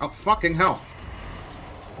 Oh, fucking hell.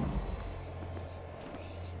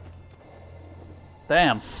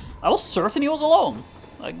 Damn. I was certain he was alone.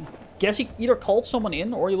 I guess he either called someone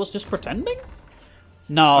in or he was just pretending?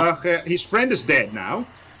 No. His friend is dead now.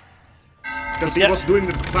 Because he Yeah. was doing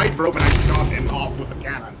the tightrope and I shot him off with the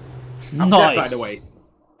cannon. I'm Nice. dead, by the way.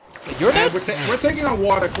 Wait, you're dead? We're taking on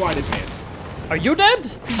water quite a bit. Are you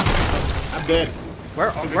dead? I'm dead.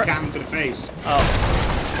 Where? With the Where? cannon to the face.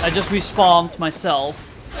 Oh. I just respawned myself.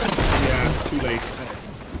 Yeah, too late.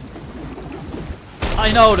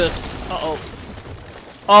 I noticed. Uh-oh.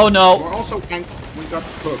 Oh no. We're also... We got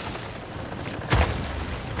cooked.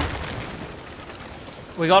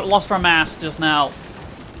 We lost our mast just now.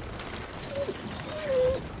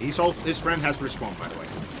 His friend has respawned, by the way.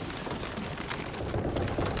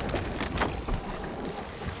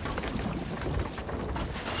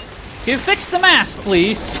 Can you fix the mast,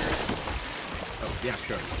 please? Oh, yeah,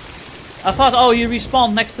 sure. I thought, oh, you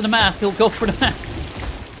respawn next to the mast, he'll go for the mast.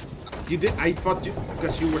 You did. I thought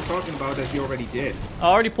because you were talking about that you already did. I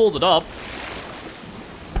already pulled it up.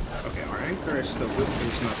 Okay, our anchor is still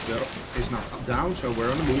is not up, down, so we're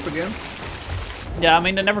on the move again. Yeah, I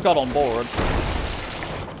mean, they never got on board.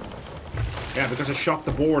 Yeah, because I shot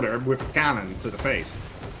the border with a cannon to the face.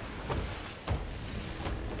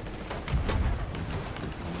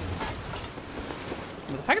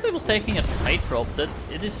 The fact that it was taking a tightrope, that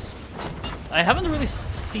it is... I haven't really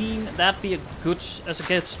seen that be a good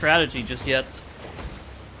strategy just yet.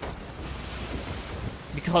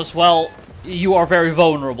 Because, well, you are very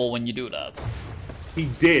vulnerable when you do that. He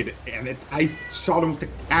did, and I shot him with the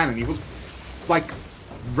cannon. He was, like,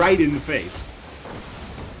 right in the face.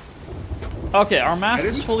 Okay, our I mast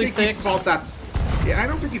didn't is fully think he fixed. fought that Yeah, I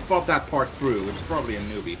don't think he fought that part through. It's probably a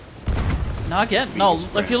newbie. Now again, no,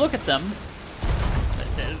 if you look at them...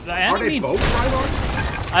 The Are they enemies... both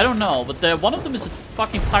Rylons? I don't know, but one of them is a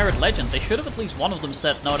fucking pirate legend. They should have at least one of them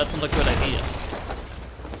said, no, that's not a good idea.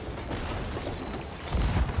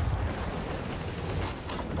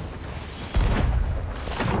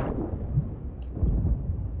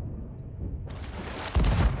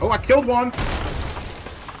 Oh, I killed one!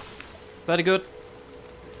 Very good.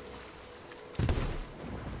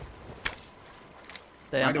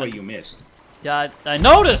 Damn, By the way, you missed. Yeah, I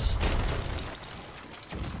noticed!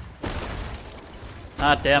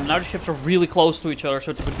 Ah, damn, now the ships are really close to each other, so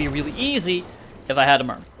it would be really easy if I had a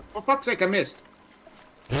merm. For fuck's sake, I missed.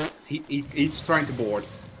 He's trying to board.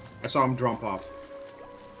 I saw him jump off.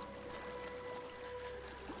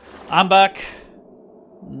 I'm back.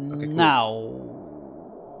 Okay, cool. Now.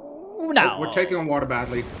 Now. We're taking on water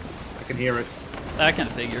badly. I can hear it. I kind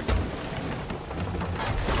of figured.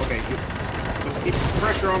 Okay, just keep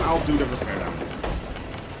pressure on. I'll do the repair down.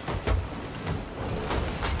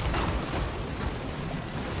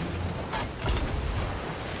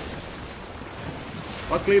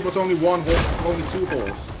 Luckily, it was only one hole, only 2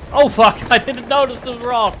 holes. Oh fuck! I didn't notice the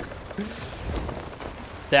rock.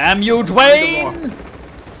 Damn you, Dwayne!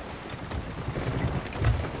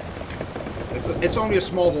 It's only a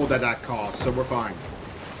small hole that caused, so we're fine.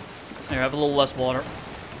 Here, have a little less water.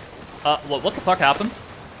 What the fuck happened?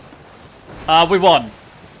 We won.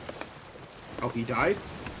 Oh, he died?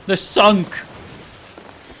 They sunk.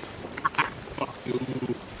 Fuck you.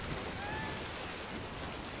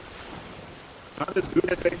 Not as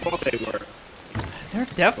good as they thought they were. They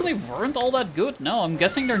definitely weren't all that good. No, I'm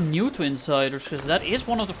guessing they're new to Insiders, because that is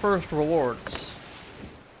one of the first rewards.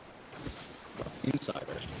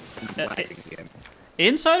 Insiders. Again.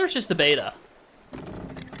 Insiders is the beta.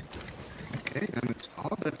 Okay, and it's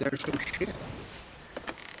odd that they're so shit.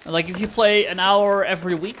 Like, if you play an hour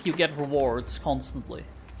every week, you get rewards constantly.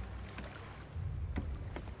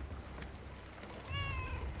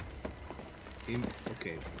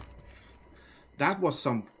 Okay. That was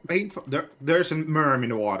some painful... There's a merm in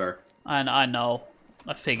the water. I know.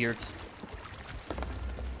 I figured.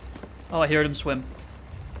 Oh, I heard him swim.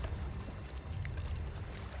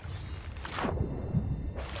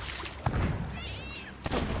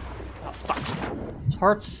 Oh, fuck. It's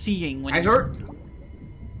hard seeing when I heard...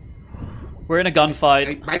 We're in a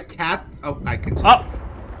gunfight. My cat... Oh, I can see. Oh!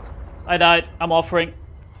 I died. I'm offering.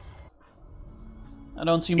 I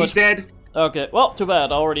don't see much... He's dead. Okay, well, too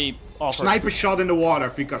bad. I already offered. Sniper shot in the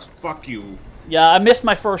water, because fuck you. Yeah, I missed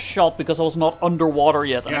my first shot because I was not underwater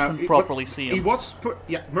yet and I couldn't properly see him. He was...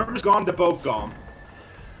 Yeah, merm's gone, they're both gone.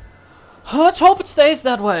 Let's hope it stays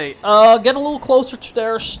that way. Get a little closer to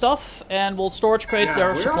their stuff, and we'll storage crate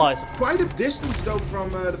their supplies. We're quite a distance, though, from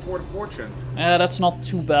the Fort of Fortune. Yeah, that's not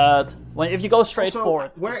too bad. If you go straight Also, for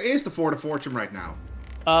it. Where is the Fort of Fortune right now?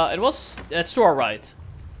 It's to our right.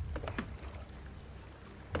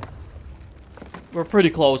 We're pretty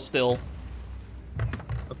close still.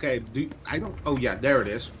 Okay, oh yeah, there it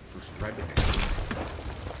is. Right behind.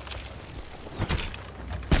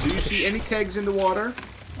 Do you see any kegs in the water?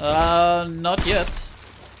 Not yet.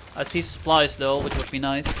 I see supplies though, which would be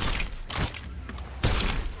nice.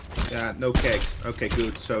 Yeah, no kegs. Okay,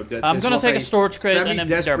 good. So I'm gonna take a storage crate and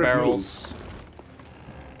empty their barrels.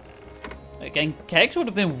 Again, kegs would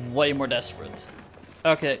have been way more desperate.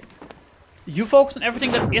 Okay. You focus on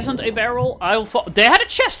everything that isn't a barrel. They had a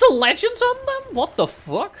chest of legends on them? What the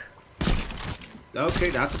fuck? Okay,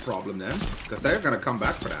 that's a problem then. Because they're gonna come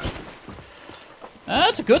back for that.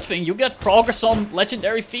 That's a good thing. You get progress on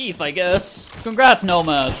Legendary Thief, I guess. Congrats,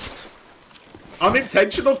 Nomads.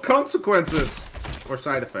 Unintentional consequences. Or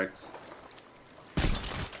side effects.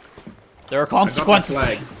 There are consequences.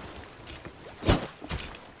 I got that flag.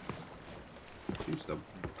 Jeez, the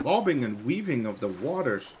bobbing and weaving of the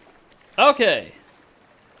waters. Okay.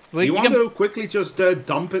 Well, you want to quickly just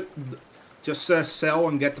dump it, just sell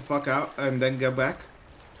and get the fuck out, and then go back?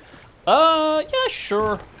 Yeah,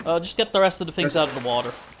 sure. Just get the rest of the things out of the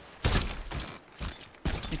water.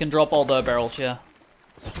 You can drop all the barrels, yeah.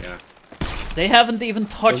 Yeah. They haven't even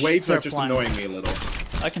touched the waves their are just planks. annoying me a little.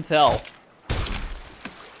 I can tell.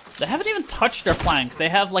 They haven't even touched their planks. They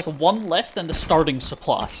have like one less than the starting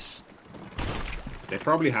supplies. They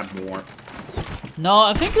probably have more. No,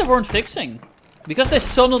 I think they weren't fixing. Because they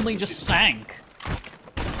suddenly just sank.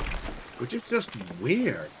 Which is just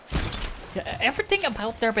weird. Yeah, everything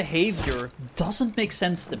about their behavior doesn't make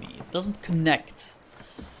sense to me. It doesn't connect.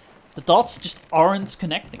 The dots just aren't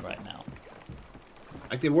connecting right now.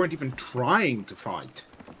 Like they weren't even trying to fight.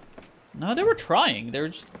 No, they were trying. They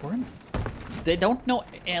just weren't they don't know,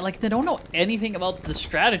 like, they don't know anything about the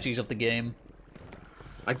strategies of the game.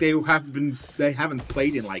 Like they haven't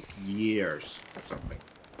played in like years or something.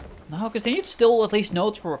 No, because they need still at least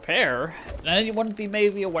know to repair. And then you wouldn't be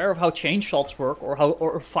maybe aware of how chain shots work or how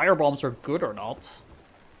firebombs are good or not.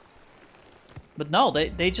 But no,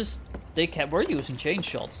 they were using chain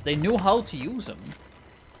shots. They knew how to use them.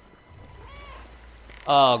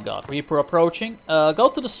 Oh god, Reaper approaching. Go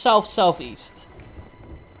to the southeast.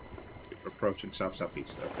 Approaching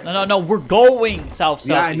southeast. Okay. No, we're going southeast.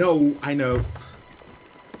 Yeah, I know.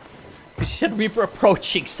 You said Reaper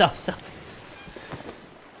approaching southeast.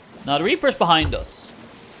 Now the Reaper's behind us.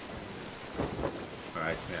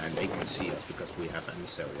 Alright, and they can see us because we have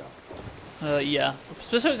emissary up. Yeah.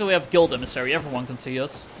 Specifically, we have Guild Emissary. Everyone can see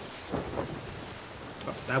us.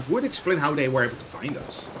 But that would explain how they were able to find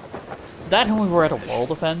us. That and we were at a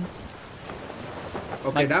world event.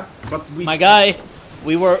 Okay, My guy,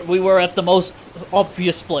 we were at the most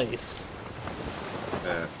obvious place.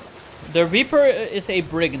 The Reaper is a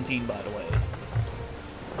brigantine, by the way.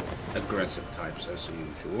 Aggressive types as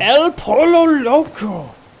usual. El Polo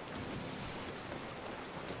Loco!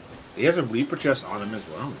 He has a Reaper chest on him as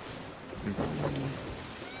well.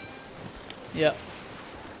 Yeah.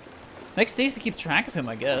 Makes it easy to keep track of him,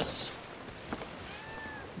 I guess.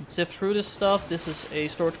 Let's sift through this stuff. This is a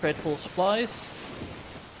storage crate full of supplies.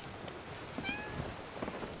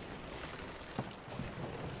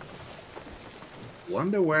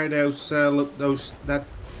 Wonder where that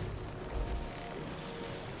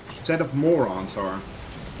set of morons are.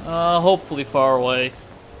 Hopefully far away.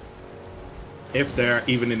 If they're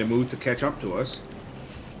even in the mood to catch up to us.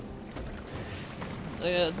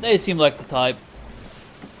 They seem like the type.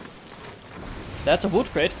 That's a wood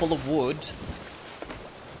crate full of wood.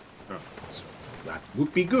 Oh, that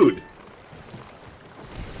would be good.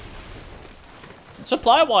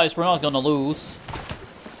 Supply-wise, we're not gonna lose.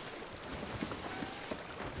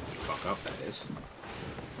 Fuck up, that is.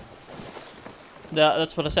 Yeah,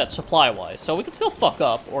 that's what I said, supply-wise. So we can still fuck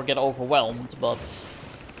up or get overwhelmed, but...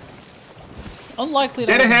 unlikely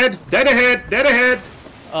to... Dead ahead! Dead ahead! Dead ahead!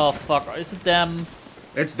 Oh, fuck. Is it them?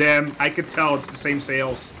 It's them. I can tell it's the same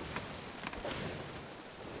sails.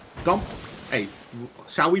 Dump. Hey,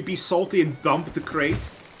 shall we be salty and dump the crate?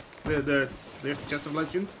 The chest of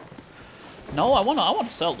legend? No, I wanna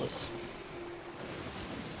sell this.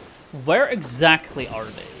 Where exactly are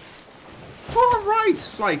they? Far right,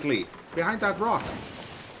 slightly. Behind that rock.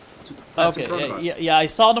 That's in front of us. Yeah, I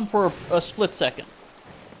saw them for a split second.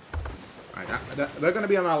 Right, they're gonna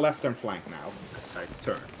be on our left-hand flank now. Because I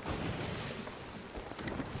turn.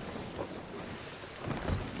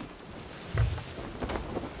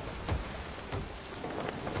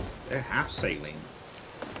 They're half sailing.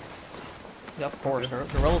 Yeah, of course. They're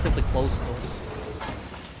relatively close to us.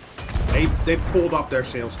 They pulled up their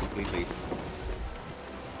sails completely.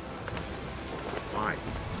 Why?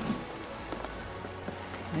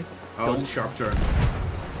 Oh, sharp turn.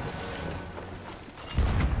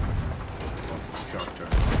 Sharp turn.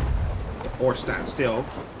 Or stand still.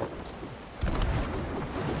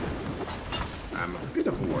 I'm a bit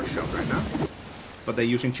of a war shot right now. But they're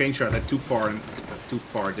using chain shot at too far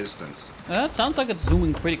distance. It sounds like it's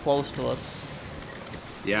zooming pretty close to us.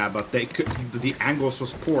 Yeah, but the angles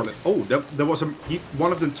was poor. Oh, there was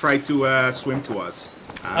one of them tried to swim to us.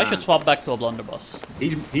 I should swap back to a blunderbuss.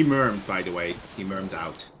 He mermed, by the way. He mermed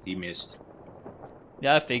out. He missed.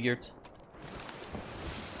 Yeah, I figured.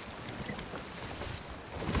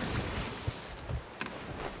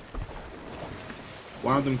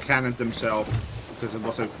 One of them cannoned themselves because it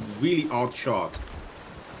was a really odd shot.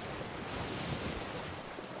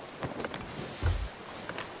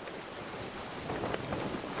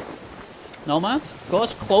 Nomad, go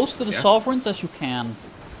as close to the Sovereigns as you can.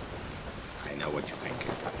 I know what you're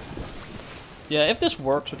thinking. Yeah, if this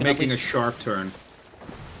works, we can making at least... a sharp turn.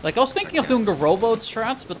 Like, I was thinking of doing the rowboat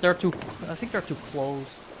strats, but they're too... I think they're too close.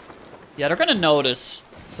 Yeah, they're gonna notice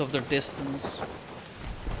because of their distance.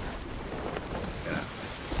 Yeah.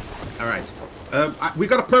 Alright. We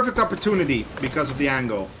got a perfect opportunity because of the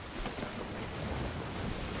angle.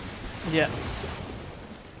 Yeah.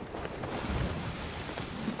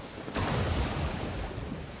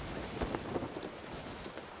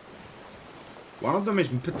 One of them is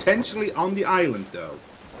potentially on the island, though.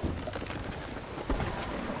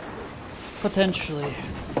 Potentially.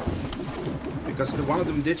 Because one of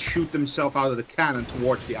them did shoot themselves out of the cannon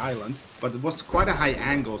towards the island, but it was quite a high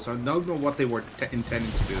angle, so I don't know what they were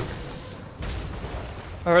intending to do.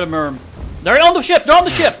 I heard a merm. They're on the ship! They're on the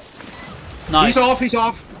ship! Nice. He's off, he's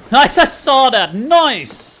off! Nice, I saw that!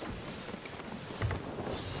 Nice!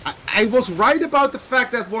 I was right about the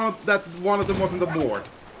fact that one of them wasn't aboard.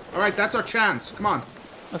 All right, that's our chance. Come on.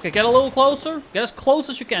 Okay, get a little closer. Get as close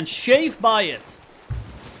as you can. Shave by it.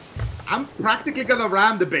 I'm practically gonna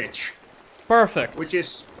ram the bitch. Perfect. Which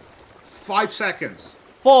is 5 seconds.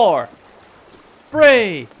 4,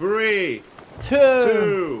 3, 3, 2,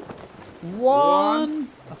 2, 1.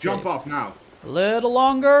 Okay. Jump off now. A little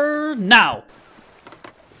longer. Now.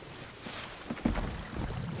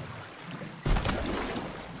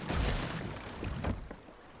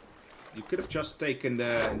 You could have just taken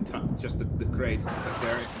the crate that's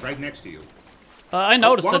there, right next to you. I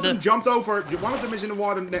noticed one that of them jumped over. One of them is in the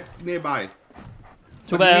water nearby.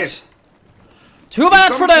 Too But bad. he missed. Too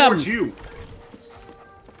bad He's for coming them. towards you.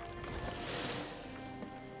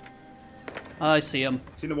 I see him.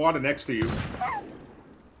 He's in the water next to you.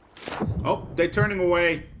 Oh, they're turning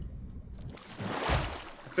away.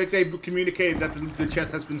 I think they communicated that the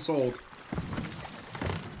chest has been sold.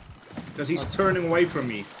 Because he's turning away from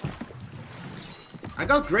me. I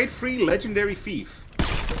got grade 3 legendary thief.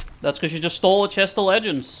 That's because you just stole a chest of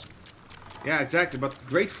legends. Yeah, exactly, but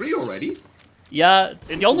grade 3 already? Yeah,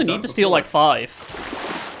 you only need to steal like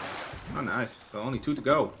 5. Oh, nice. So only 2 to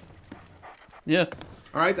go. Yeah.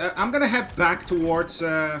 Alright, I'm gonna head back towards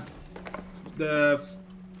the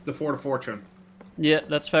Fort of Fortune. Yeah,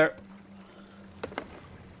 that's fair.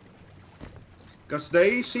 Because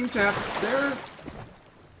they seem to have...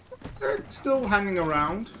 They're still hanging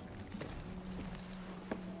around.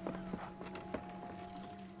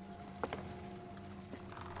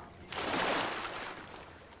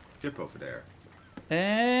 Ship over there.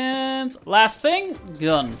 And last thing,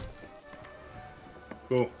 gun.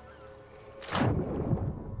 Cool.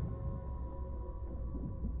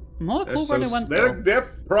 Not a clue where they went. They're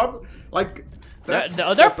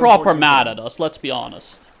They're proper mad at us. Let's be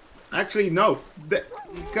honest. Actually, no,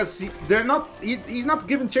 because they're not. He's not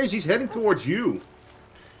giving chase. He's heading towards you,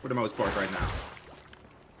 for the most part, right now.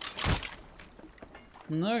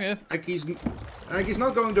 Okay. Like he's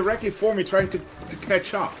not going directly for me, trying to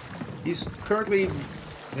catch up. He's currently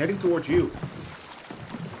heading towards you,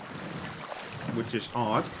 which is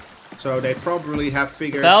odd. So they probably have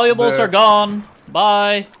figured. Valuables are gone.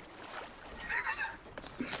 Bye.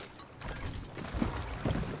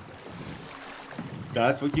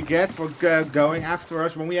 That's what you get for going after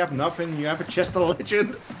us when we have nothing. You have a chest of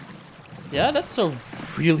legend. Yeah, that's so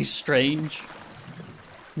really strange.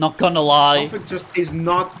 Not gonna lie. Something just is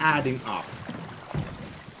not adding up.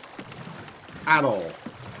 At all.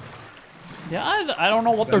 Yeah, I don't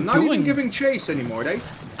know what they're not doing. Even giving chase anymore. They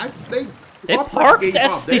parked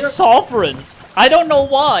at the Sovereigns. I don't know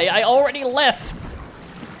why. I already left.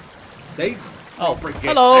 They. Oh,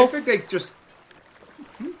 hello. I think they just.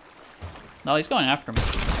 No, he's going after me.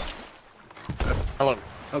 Hello.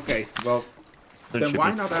 Okay, well, then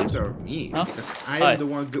why not after me? Huh? Because I am the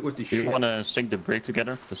one good with the Do shit. you want to sink the brig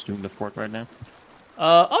together? Just doing the fort right now.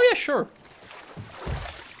 Oh yeah, sure.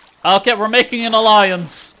 Okay, we're making an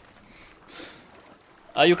alliance.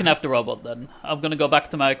 You can have the robot then. I'm gonna go back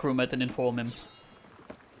to my crewmate and inform him.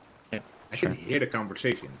 Yeah, I can hear the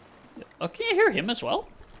conversation. Oh, can you hear him as well?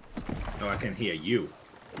 No, I can hear you.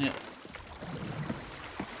 Yeah.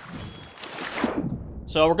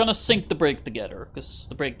 So we're gonna sink the brig together, because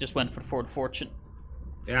the brig just went for the Fort of Fortune.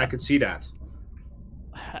 Yeah, I could see that.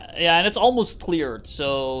 Yeah, and it's almost cleared,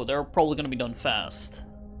 so they're probably gonna be done fast.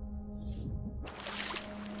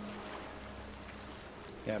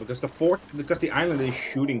 Yeah, because the island is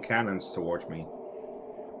shooting cannons towards me.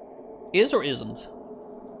 Is or isn't?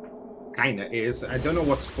 Kinda is. I don't know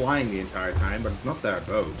what's flying the entire time, but it's not their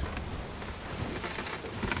boat.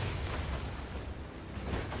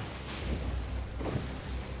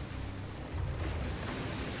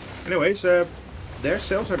 Anyways, their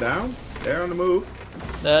sails are down. They're on the move.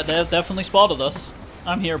 They have definitely spotted us.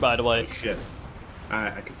 I'm here, by the way. Oh, shit.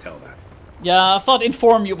 I could tell that. Yeah, I thought to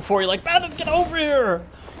inform you before. You're like, Bandit, get over here!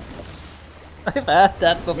 I've had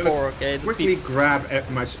that before, okay? Quickly grab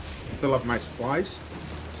fill up my supplies.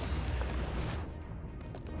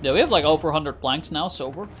 Yeah, we have like over 100 planks now, so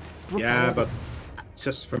we're... Yeah, but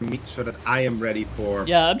just for me, so that I am ready for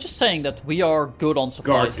Yeah, I'm just saying that we are good on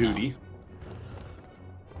guard supplies now. duty.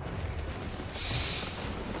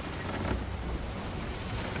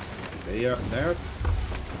 They're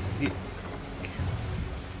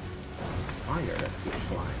fire that's good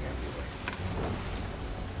flying everywhere.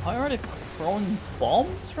 Why are they throwing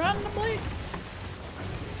bombs randomly?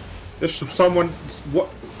 There's someone. What?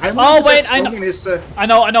 Oh wait, I know. Is, I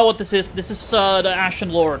know what this is. This is the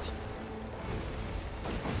Ashen Lord.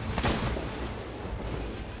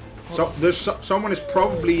 So there's someone is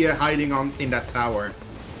probably hiding in that tower.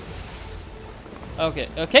 Okay,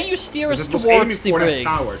 can you steer us It was aiming towards the for that brig?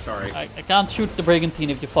 tower, sorry. I can't shoot the brigantine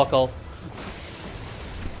if you fuck off.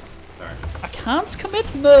 Sorry. I can't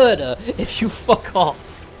commit murder if you fuck off.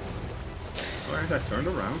 Alright, I turned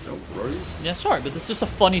around, don't worry. Yeah, sorry, but it's just a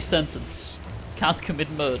funny sentence. Can't commit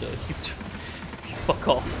murder if you fuck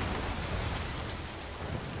off.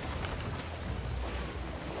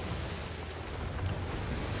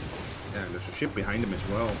 Yeah, there's a ship behind him as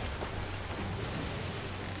well.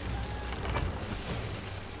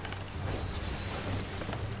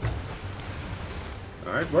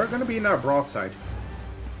 Alright, we're gonna be in our broadside.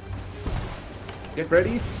 Get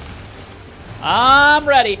ready. I'm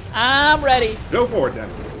ready. I'm ready. Go for it then.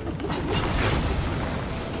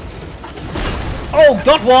 Oh,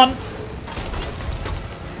 got one.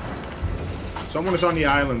 Someone is on the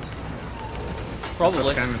island.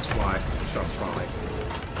 Probably. Cannons fly. Shots fly.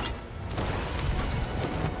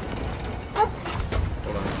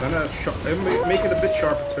 Hold on, I'm gonna make it a bit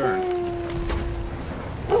sharper turn.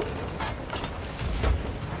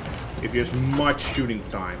 Give you as much shooting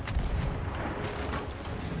time.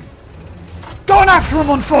 Going after him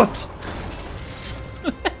on foot.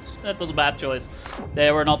 That was a bad choice. They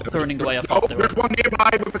were not turning the way I thought they were. There's one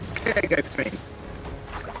nearby with a keg, I think.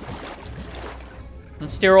 And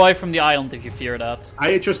steer away from the island if you fear that.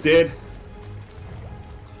 I just did.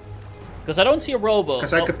 Because I don't see a rowboat.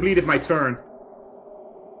 Because I completed my turn.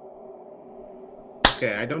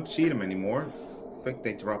 Okay, I don't see them anymore. I think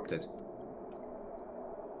they dropped it.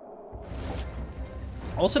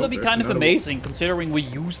 Also, that'd be kind of amazing, considering we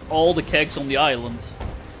used all the kegs on the island.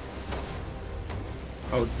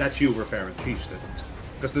 Oh, that's you repairing. Jeez,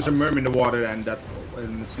 because there's a mermaid in the water and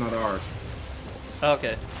it's not ours.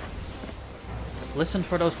 Okay. Listen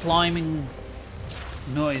for those climbing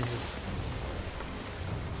noises.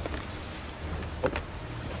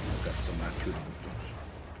 Got some shooting.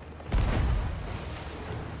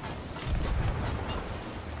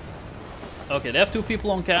 Okay, they have 2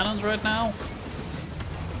 people on cannons right now.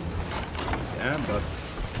 Yeah, but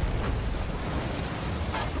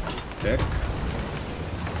check.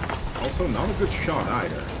 Also, not a good shot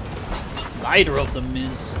either. Neither of them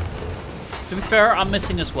is. To be fair, I'm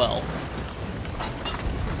missing as well.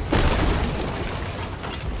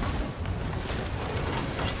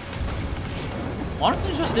 One of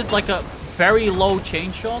them just did like a very low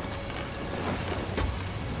chain shot.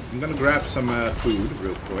 I'm gonna grab some food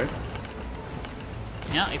real quick.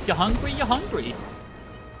 Yeah, if you're hungry, you're hungry.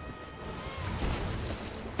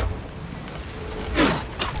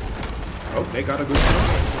 Oh, they got a good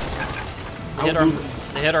shot.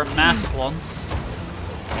 They hit our mast once.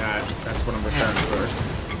 Yeah, that's what I'm repairing first.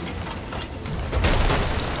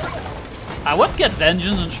 I would get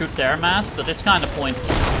vengeance and shoot their mast, but it's kind of pointless.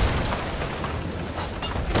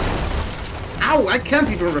 Ow, I can't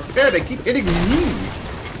even repair, they keep hitting me!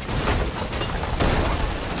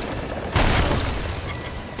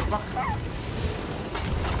 Fuck.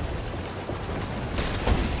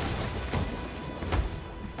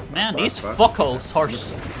 Man, these fuckos are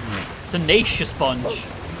tenacious bunch.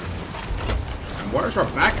 And where's our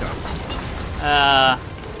backup?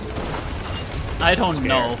 I don't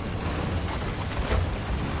know.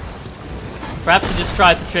 Perhaps they just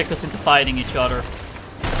tried to trick us into fighting each other.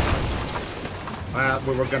 Well,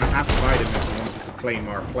 we were gonna have to fight him if we wanted to claim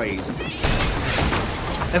our place.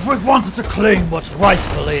 If we wanted to claim what's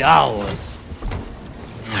rightfully ours.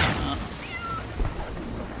 I'm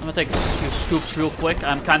gonna take a few scoops real quick.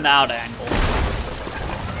 I'm kinda out of angle.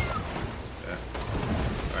 Yeah.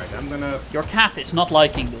 Alright, I'm gonna... Your cat is not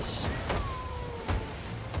liking this.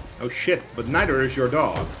 Oh shit, but neither is your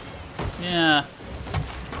dog. Yeah.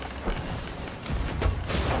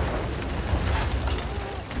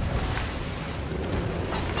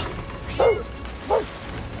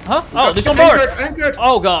 Huh? Oh, there's on board! Anchored!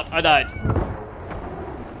 Oh god, I died.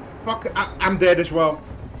 Fuck, I'm dead as well.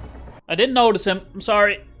 I didn't notice him. I'm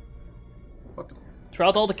sorry. What the...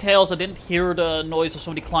 Throughout all the chaos, I didn't hear the noise of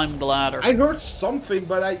somebody climbing the ladder. I heard something,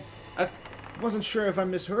 but I wasn't sure if I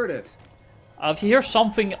misheard it. If you hear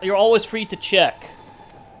something, you're always free to check.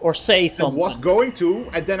 Or say I something. was going to,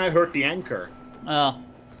 and then I heard the anchor. Oh.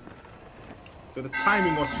 So the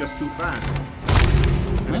timing was just too fast.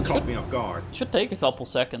 And it caught me off guard. Should take a couple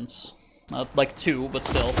seconds. Not like 2, but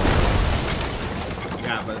still.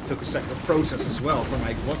 Yeah, but it took a second process as well. From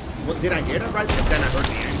like, what did I hear that right? And then I heard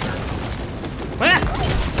the anchor. Ah!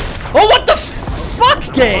 Oh, what the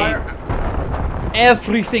fuck, game?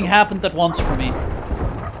 Everything happened at once for me.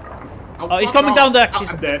 Oh, he's coming down there. Oh,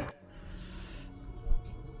 I'm dead.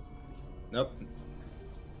 Nope.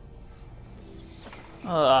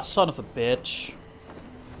 Son of a bitch.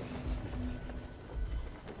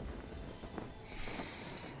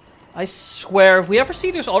 I swear, if we ever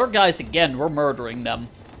see those other guys again, we're murdering them.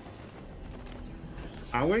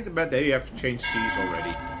 I'm willing to bet they have changed seas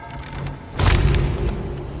already.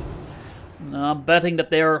 No, I'm betting that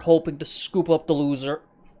they're hoping to scoop up the loser.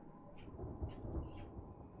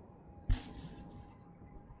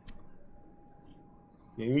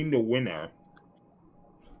 You mean the winner?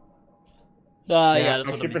 Yeah, that's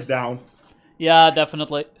our what I ship mean. is down. Yeah,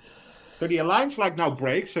 definitely. So the alliance flag now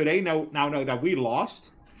breaks, so they now know that we lost.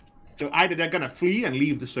 So either they're gonna flee and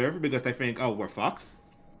leave the server because they think, oh, we're fucked.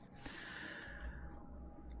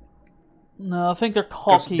 No, I think they're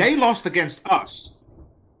 'Cause cocky. they lost against us.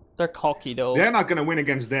 They're cocky though. They're not gonna win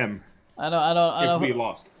against them I don't. if we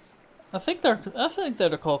lost. I think they're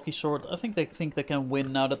the cocky sort. I think they can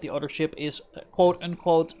win now that the other ship is quote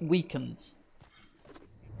unquote weakened.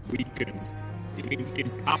 Weakened. You mean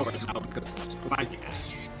empowered now because of supply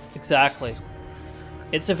gas. Exactly.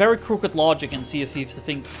 It's a very crooked logic in Sea of Thieves to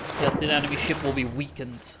think that the enemy ship will be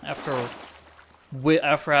weakened after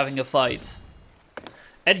having a fight.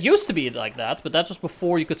 It used to be like that, but that was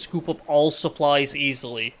before you could scoop up all supplies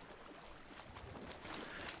easily.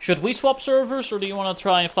 Should we swap servers, or do you want to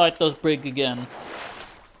try and fight those brig again?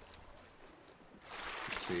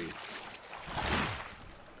 Let's see.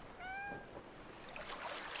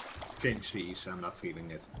 Change seas, I'm not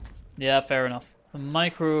feeling it. Yeah, fair enough. My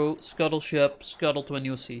crew, scuttle ship, scuttle to a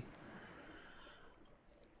new sea.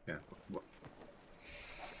 Yeah.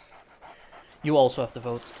 You also have to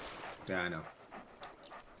vote. Yeah, I know.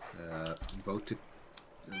 Vote to...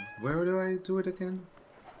 Where do I do it again?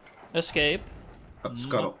 Escape. Oh,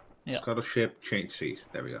 scuttle. Yeah. Scuttle ship, change seas.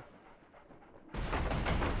 There we go.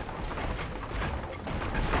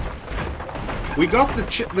 We got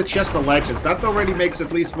the chest of legends. That already makes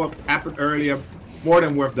at least what happened earlier more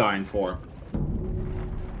than worth dying for.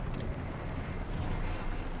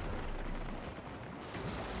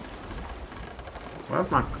 Where's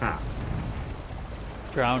my cat?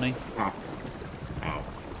 Drowning. Oh. Oh.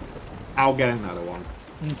 I'll get another one.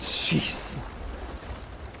 Jeez.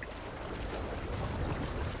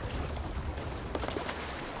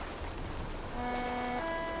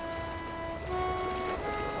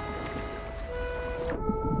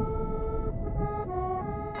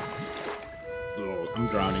 Oh, I'm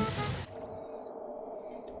drowning.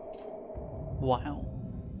 Wow.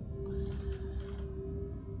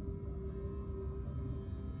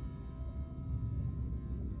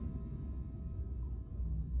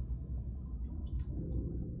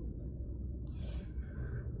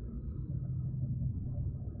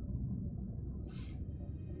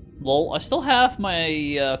 Lol, I still have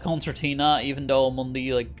my concertina, even though I'm on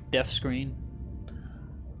the deaf screen.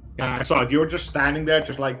 Yeah, I saw it. You were just standing there,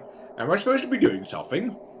 just like, am I supposed to be doing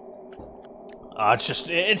something?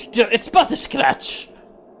 It's but a scratch.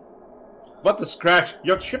 What the scratch?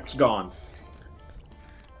 Your ship's gone.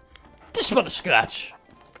 This is but a scratch.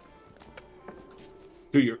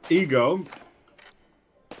 To your ego.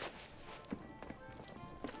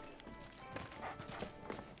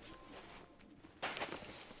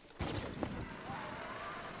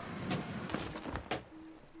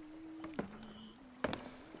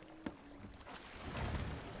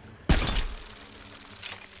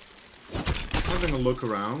 Having a look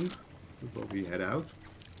around before we head out.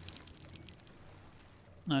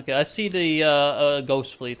 Okay, I see the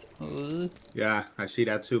ghost fleet. Yeah, I see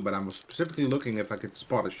that too, but I'm specifically looking if I could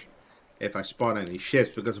spot if I spot any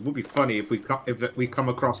ships, because it would be funny if we come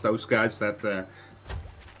across those guys that,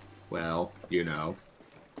 well, you know,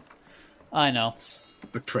 I know.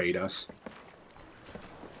 betrayed us.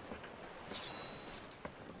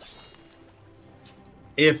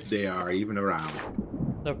 If they are even around.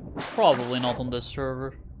 They're probably not on this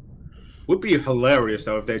server. Would be hilarious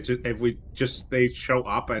though if they show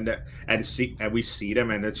up and we see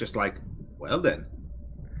them and it's just like, well then.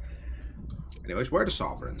 Anyways, where are the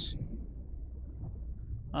sovereigns?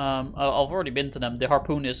 I've already been to them. The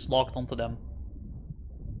harpoon is locked onto them.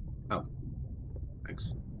 Oh,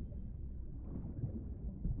 thanks.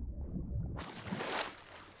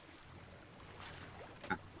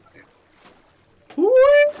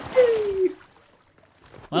 Whee!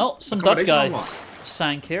 Well, some Dutch Accommodation guy unlocked.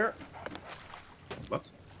 sank here. What?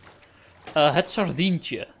 Het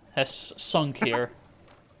sardientje has sunk here.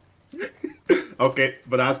 Okay,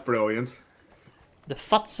 but that's brilliant. De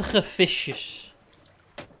vatsige visjes.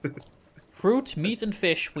 Fruit, meat and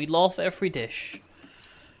fish, we love every dish.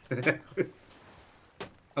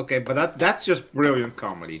 Okay, but that's just brilliant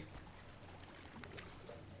comedy.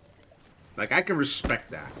 Like, I can respect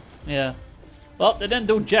that. Yeah. Well, they didn't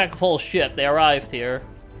do jack of all shit. They arrived here.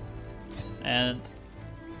 And...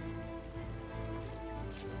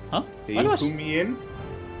 Huh? Did Why do you I put me in?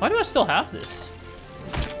 Why do I still have this?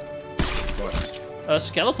 What?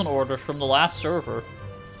 Skeleton orders from the last server.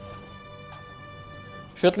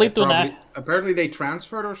 Should lead to an... Apparently they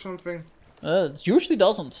transferred or something. It usually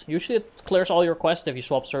doesn't. Usually it clears all your quests if you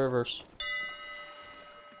swap servers.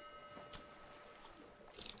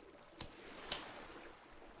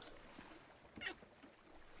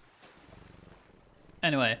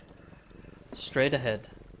 Anyway, straight ahead.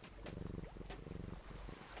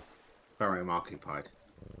 Sorry, I'm occupied.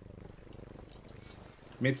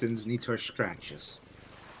 Mittens needs her scratches.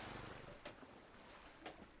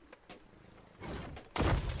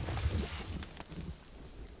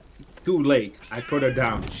 Too late. I put her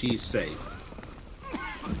down. She's safe.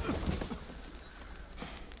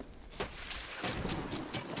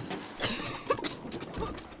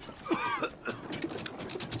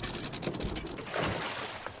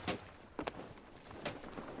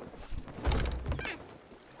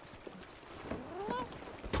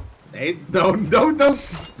 Hey, don't.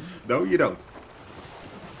 No, you don't.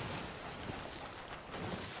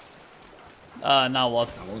 Now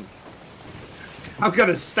what? I'm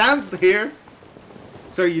gonna stand here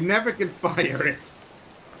so you never can fire it.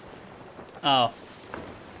 Oh.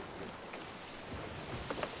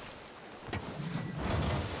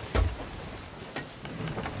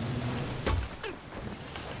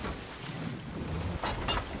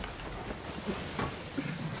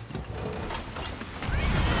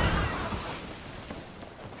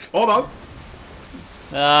 Hold on.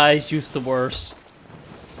 He's used the worst.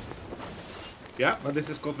 Yeah, but this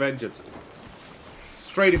is called vengeance.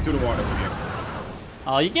 Straight into the water with you.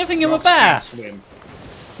 Oh, you're giving him a Dogs can't bath. swim.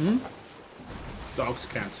 Hmm? Dogs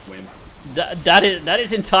can't swim. That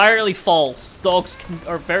is entirely false. Dogs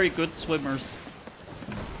are very good swimmers.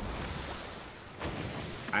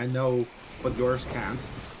 I know, but yours can't.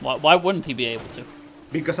 Why wouldn't he be able to?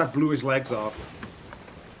 Because I blew his legs off.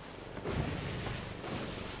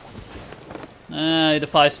 He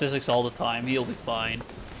defies physics all the time. He'll be fine.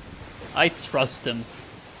 I trust him.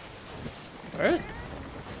 Where's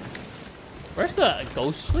the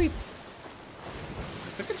ghost fleet?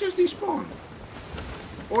 I could just despawn.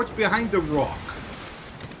 Or it's behind the rock.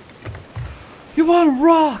 You want to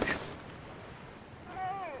rock?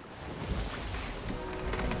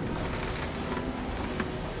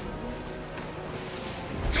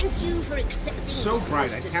 Thank you for accepting So this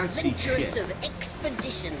bright, most I can't see adventurous shit. of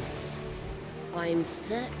expeditions. I'm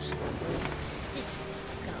searching for a specific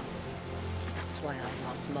skull. That's why I've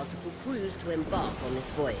asked multiple crews to embark on this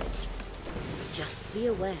voyage. Just be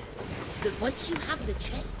aware that once you have the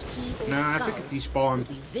chest key or Nah, I skull, think it despawned.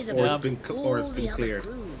 it'll be visible Yeah. Or it's been, to or all it's the been other cleared.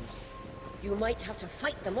 crews. You might have to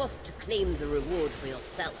fight them off to claim the reward for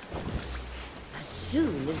yourself. As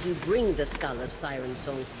soon as you bring the skull of Siren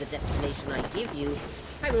Song to the destination I give you,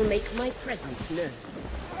 I will make my presence known.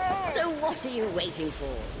 So what are you waiting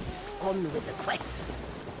for? On with the quest.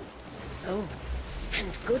 Oh,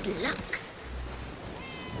 and good luck.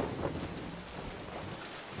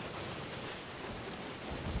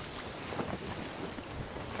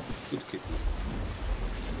 Good kitty.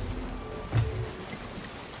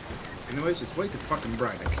 Anyways, it's way too fucking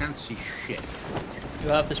bright. I can't see shit. You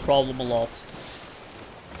have this problem a lot.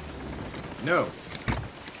 No.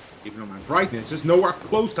 Even though my brightness is nowhere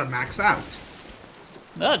close to max out.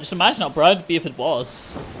 No, just imagine how bright it'd be if it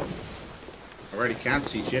was. I already can't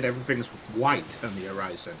see shit. Everything's white on the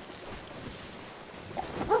horizon.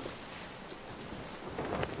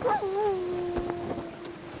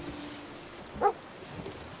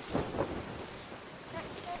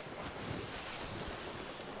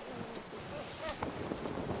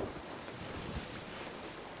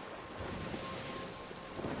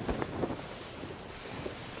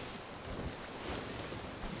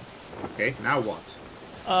 Okay, now what?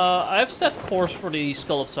 I've set course for the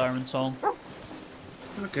Skull of Siren Song.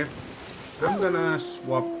 Okay. I'm gonna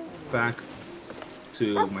swap back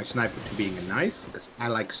to my sniper to being a knife, because I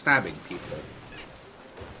like stabbing people.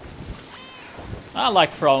 I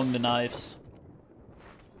like throwing the knives.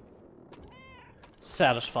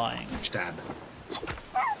 Satisfying. Stab.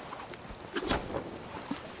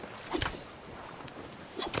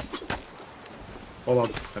 Hold on,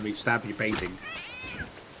 let me stab your painting.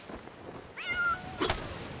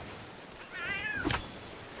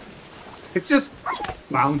 It just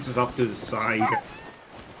bounces up to the side.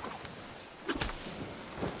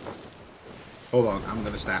 Hold on, I'm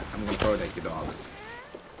gonna throw it at your dog.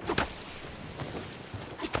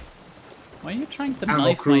 Why are you trying to Animal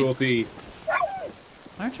knife cruelty.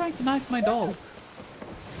 Why are you trying to knife my dog?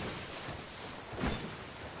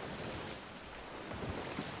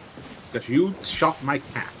 Because you shot my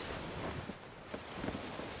cat.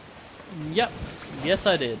 Yep. Yes,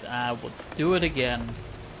 I did. I would do it again.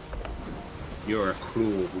 You're a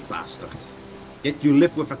cruel bastard. Yet you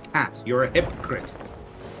live with a cat. You're a hypocrite.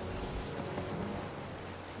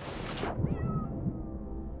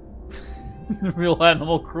 Real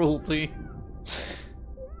animal cruelty.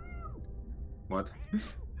 What?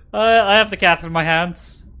 I have the cat in my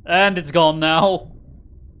hands, and it's gone now.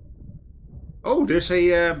 Oh, there's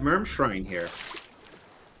a Merm shrine here.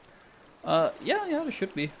 Yeah, there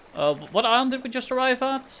should be. What island did we just arrive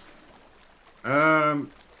at?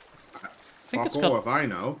 Fuck it's all got- if I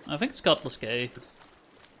know. I think it's Cutlass Cay.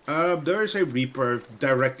 There is a Reaper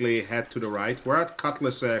directly head to the right. We're at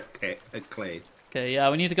Cutlass Clay. Okay,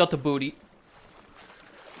 yeah, we need to go to Booty.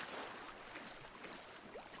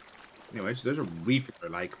 Anyways, there's a Reaper,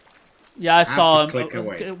 like, Yeah, I saw to him. click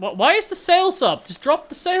away. Okay, why is the sails up? Just drop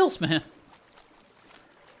the sails, man.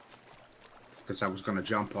 because I was gonna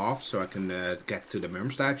jump off so I can get to the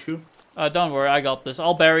Merm statue. Don't worry, I got this.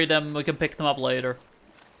 I'll bury them. We can pick them up later.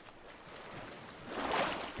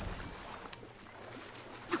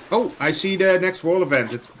 Oh, I see the next wall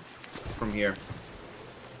event. It's from here.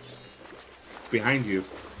 Behind you.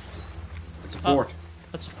 It's a fort.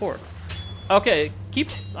 That's a fort. Okay, keep.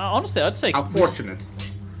 Honestly, I'd say. How fortunate.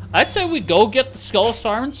 I'd say we go get the Skull of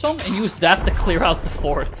Siren Song and use that to clear out the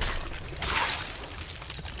fort.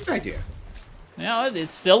 Good idea. Yeah,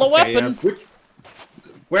 it's still a weapon.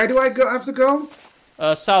 Where do I go? Have to go?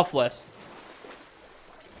 Southwest.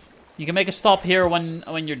 You can make a stop here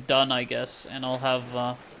when you're done, I guess, and I'll have.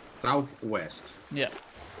 Southwest. Yeah.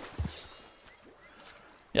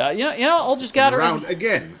 Yeah, you know, I'll just gather. Around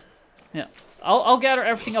again. Yeah, I'll gather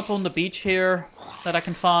everything up on the beach here that I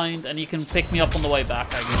can find, and you can pick me up on the way back,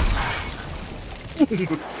 I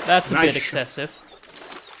guess. That's a Nice. bit excessive.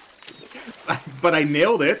 But I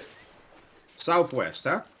nailed it. Southwest,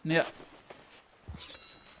 huh? Yeah.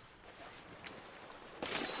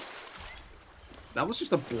 That was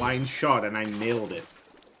just a blind shot and I nailed it.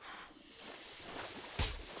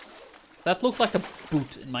 That looked like a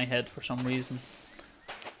boot in my head for some reason.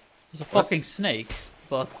 It's a What? fucking snake,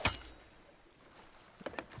 but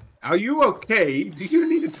Are you okay? Do you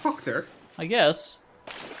need a doctor? I guess.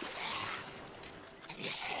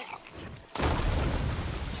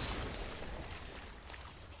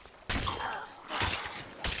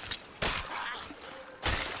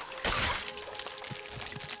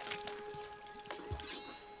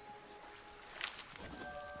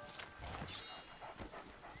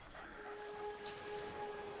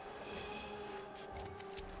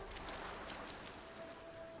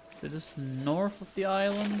 So this is north of the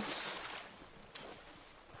island.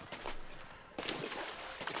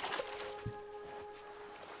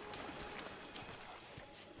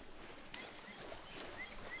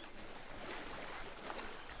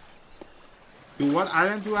 To what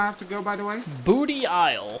island do I have to go, by the way? Booty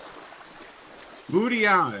Isle. Booty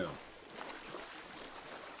Isle.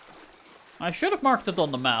 I should have marked it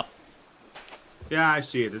on the map. Yeah, I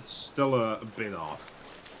see it. It's still a bit off.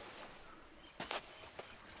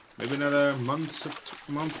 Maybe another month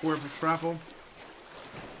worth of travel.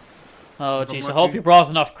 Oh If I'm jeez, I lucky. hope you brought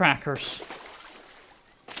enough crackers.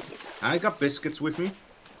 I got biscuits with me.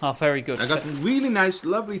 Oh, very good. I got really nice,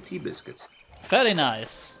 lovely tea biscuits. Very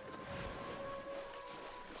nice.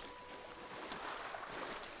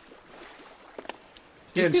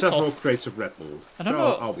 Sea of And Thieves several al- crates of Red Bull. I don't So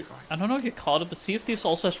know. I'll be fine. I don't know if you caught it, but Sea of Thieves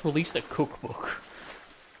also has released a cookbook.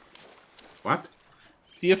 What?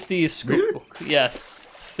 Sea of Thieves Really? cookbook. Yes,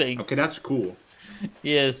 it's a thing. Okay, that's cool.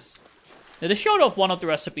 Yes. Yeah, they showed off one of the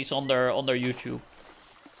recipes on their YouTube.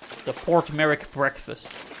 The Port Merrick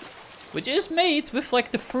breakfast, which is made with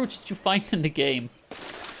like the fruits that you find in the game,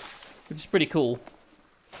 which is pretty cool.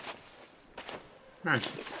 Nice.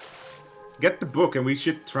 Get the book and we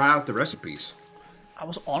should try out the recipes. I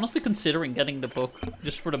was honestly considering getting the book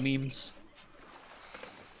just for the memes.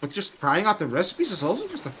 But just trying out the recipes is also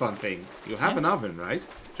just a fun thing. You have Yeah. an oven, right?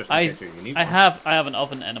 Just in I case you need I one. have an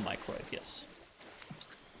oven and a microwave. Yes.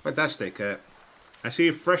 Fantastic. I see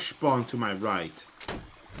a fresh spawn to my right.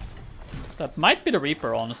 That might be the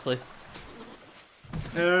Reaper, honestly.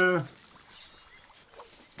 Is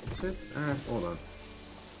it? Hold on.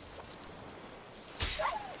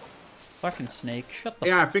 Fucking snake. Shut the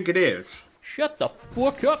Yeah, I think it is. Shut the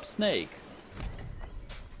fuck up, snake.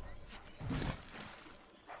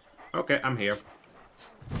 Okay, I'm here.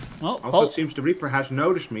 Oh, Also, it seems the Reaper has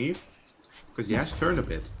noticed me, because he has turned a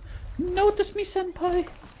bit. notice me, senpai.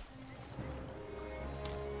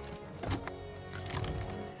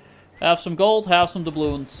 Have some gold, have some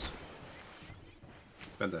doubloons.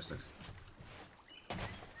 Fantastic.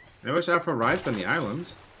 Anyways, I've arrived on the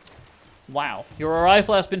island. Wow, your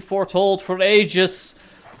arrival has been foretold for ages.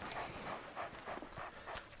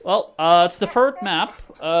 Well, it's the third map.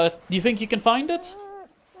 Do you think you can find it?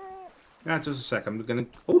 Yeah, just a sec. I'm gonna.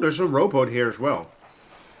 Oh, there's a rowboat here as well.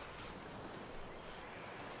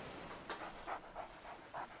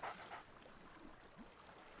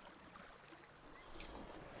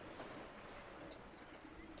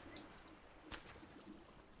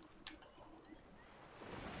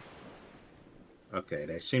 Okay,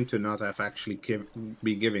 they seem to not have actually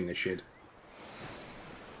be giving a shit.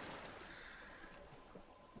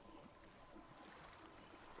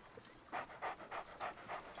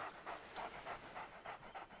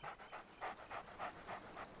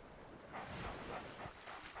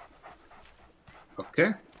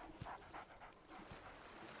 Okay.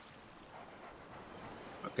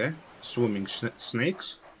 Okay. Swimming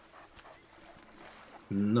snakes?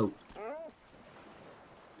 No.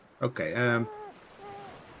 Okay,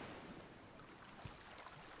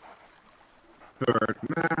 Bird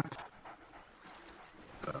map.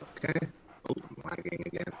 Okay. Oh, I'm lagging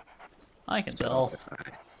again. I can So tell. if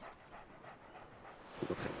I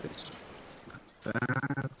look at this, like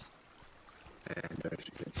that, and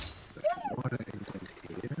there's water inlet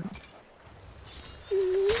here.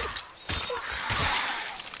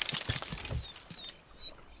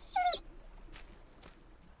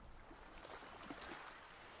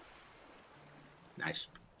 Nice.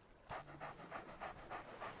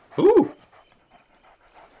 Ooh!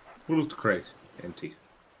 Who looked crate? Empty.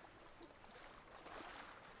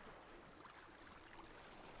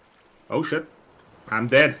 Oh shit. I'm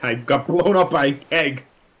dead. I got blown up by a keg.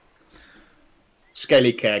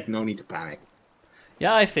 Skelly keg, no need to panic.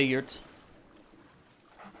 Yeah, I figured.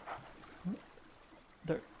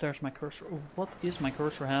 There's my cursor. Oh, what is my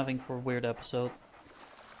cursor having for a weird episode?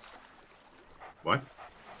 What?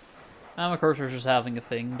 My cursor's just having a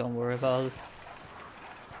thing, don't worry about it.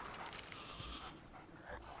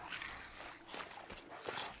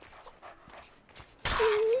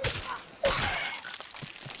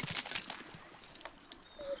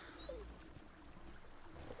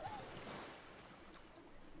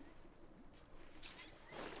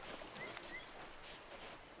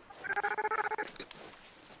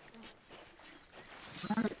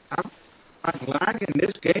 Lag in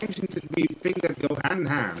this game seems to be things that go hand in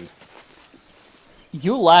hand.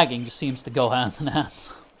 You lagging just seems to go hand in hand.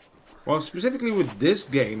 Well, specifically with this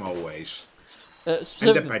game always. And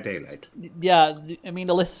Specific- Dead by Daylight. yeah, I mean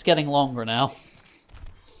the list is getting longer now.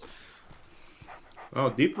 Well,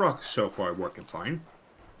 Deep Rock so far working fine.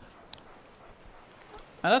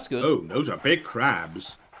 That's good. Oh, those are big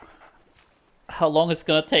crabs. How long is it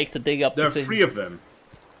gonna take to dig up There are the thing? 3 of them.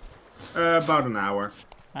 About an hour.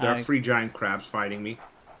 There are I- 3 giant crabs fighting me.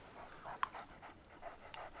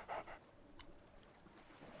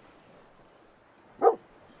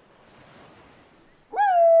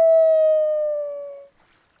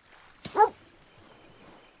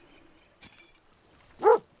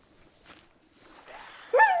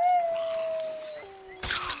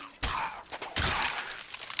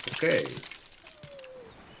 Okay.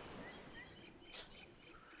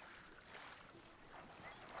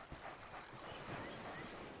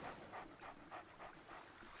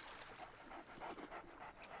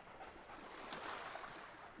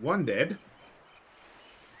 One dead.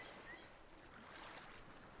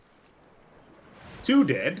 2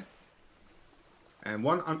 dead. And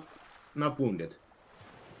 1 not wounded.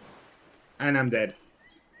 And I'm dead.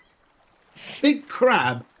 Big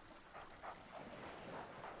crab.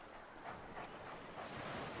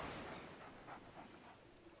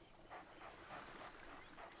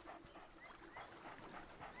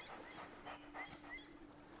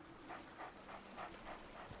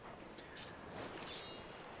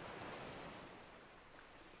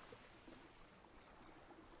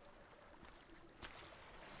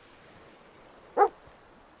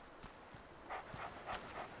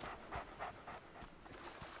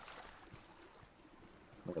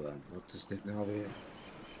 Hold on, what is dit nou weer?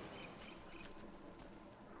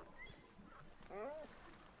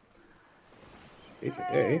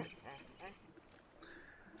 EPD?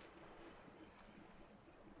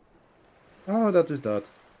 Oh, dat is dat.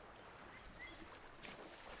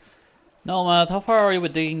 No, Matt, how far are you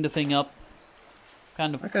with digging the thing up?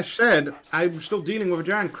 Kind of. Like I said, I'm still dealing with a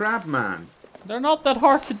giant crab man. They're not that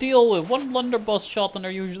hard to deal with. One blunderbuss shot and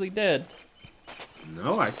they're usually dead.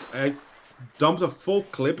 No, I dumped a full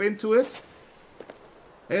clip into it.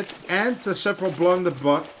 And several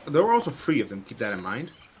blunderbuss. There were also 3 of them, keep that in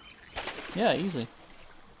mind. Yeah, easy.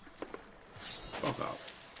 Fuck off.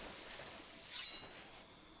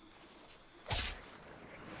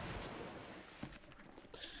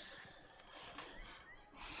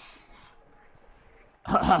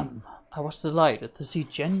 I was delighted to see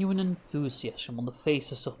genuine enthusiasm on the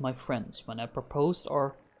faces of my friends when I proposed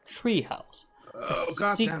our treehouse,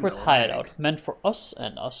 a secret hideout meant for us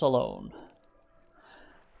and us alone.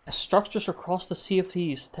 As structures across the Sea of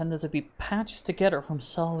Thieves tended to be patched together from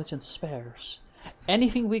salvage and spares,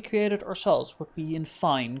 anything we created ourselves would be in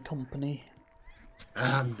fine company.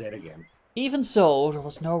 I'm dead again. Even so, there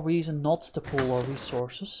was no reason not to pool our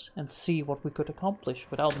resources and see what we could accomplish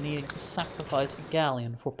without needing to sacrifice a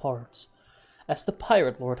galleon for parts, as the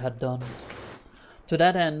Pirate Lord had done. To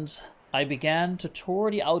that end, I began to tour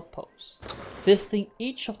the outposts, visiting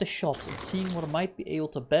each of the shops and seeing what I might be able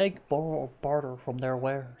to beg, borrow, or barter from their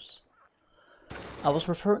wares. I was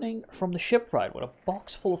returning from the shipwright with a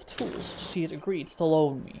box full of tools she had agreed to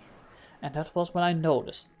loan me, and that was when I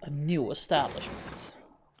noticed a new establishment.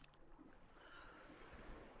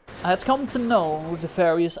 I had come to know the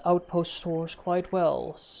various outpost stores quite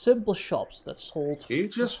well, simple shops that sold... Can you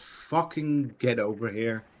just fucking get over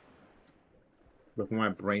here? Before my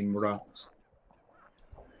brain rots.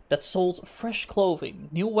 That sold fresh clothing,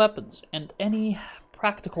 new weapons, and any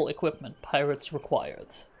practical equipment pirates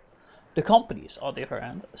required. The companies, on the other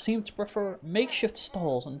hand, seemed to prefer makeshift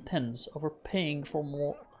stalls and tents over paying for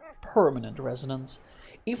more permanent residence.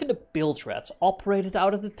 Even the bilge rats operated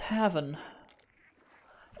out of the tavern.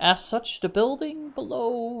 As such, the building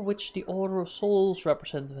below which the Order of Souls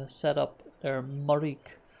representatives set up their marquee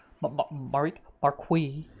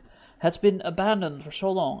had been abandoned for so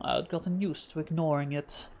long I had gotten used to ignoring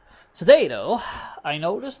it. Today, though, I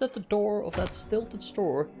noticed that the door of that stilted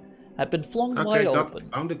store had been flung wide open,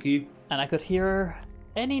 found the key. and I could hear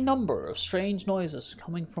any number of strange noises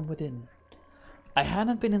coming from within. I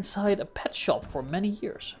hadn't been inside a pet shop for many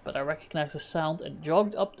years, but I recognized the sound and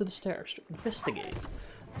jogged up to the stairs to investigate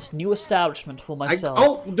this new establishment for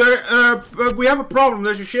myself. We have a problem.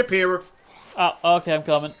 There's a ship here. Oh, okay, I'm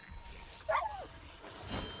coming.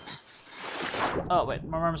 Oh, wait,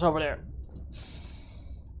 my arm's over there.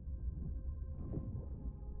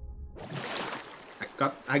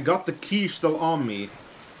 I got the key still on me.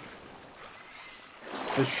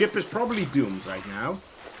 The ship is probably doomed right now.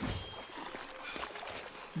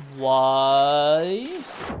 Why?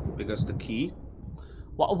 Because the key.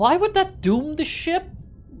 Why would that doom the ship?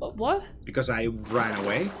 What? Because I ran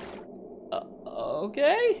away.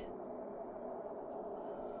 Okay.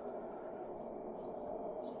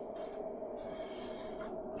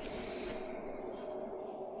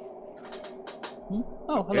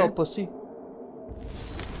 Oh, hello, Okay. pussy.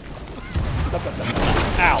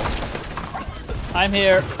 Ow. I'm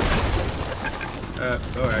here.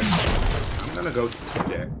 Alright. I'm gonna go to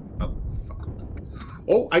there. Oh, fuck.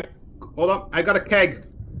 Oh, hold on. I got a keg.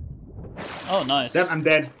 Oh, nice. Then I'm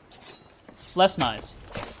dead. Less nice.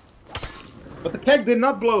 But the keg did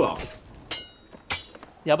not blow up.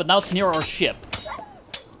 Yeah, but now it's near our ship.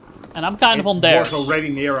 And I'm kind of on theirs. It was already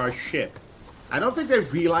near our ship. I don't think they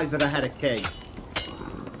realized that I had a keg.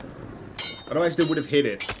 Otherwise they would have hit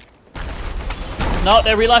it. No,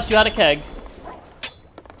 they realized you had a keg.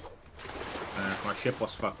 My ship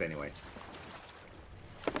was fucked anyway.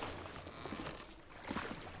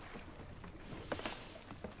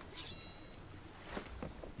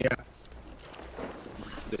 Yeah.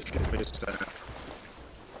 The ship is,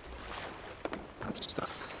 I'm stuck.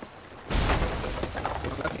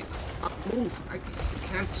 Well, let me move. I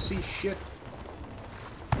can't see shit.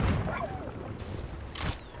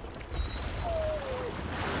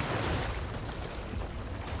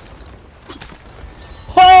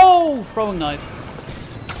 Oh! Throwing knife.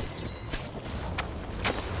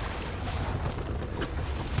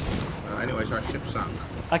 Anyways, our ship sunk.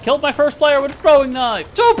 I killed my first player with a throwing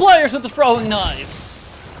knife. 2 players with the throwing knives.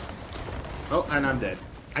 Oh, and I'm dead.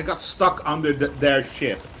 I got stuck under their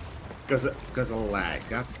ship because of lag.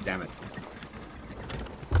 God damn it.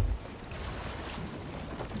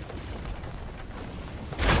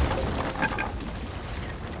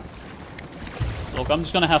 Look, I'm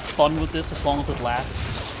just gonna have fun with this as long as it lasts.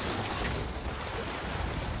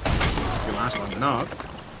 If it lasts long enough,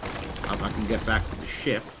 if I can get back to the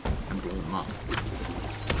ship and blow them up.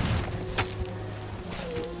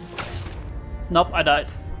 Nope, I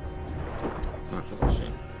died. Not a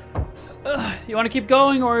shame. You want to keep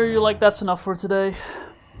going, or are you like, that's enough for today?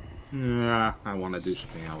 Yeah, I want to do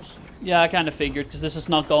something else. Yeah, I kind of figured, because this is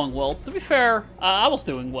not going well. To be fair, I was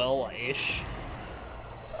doing well-ish.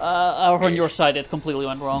 On your side, it completely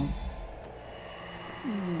went wrong.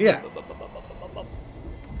 Yeah.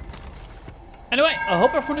 Anyway, I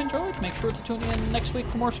hope everyone enjoyed. Make sure to tune in next week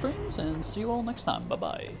for more streams, and see you all next time.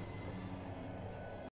 Bye-bye.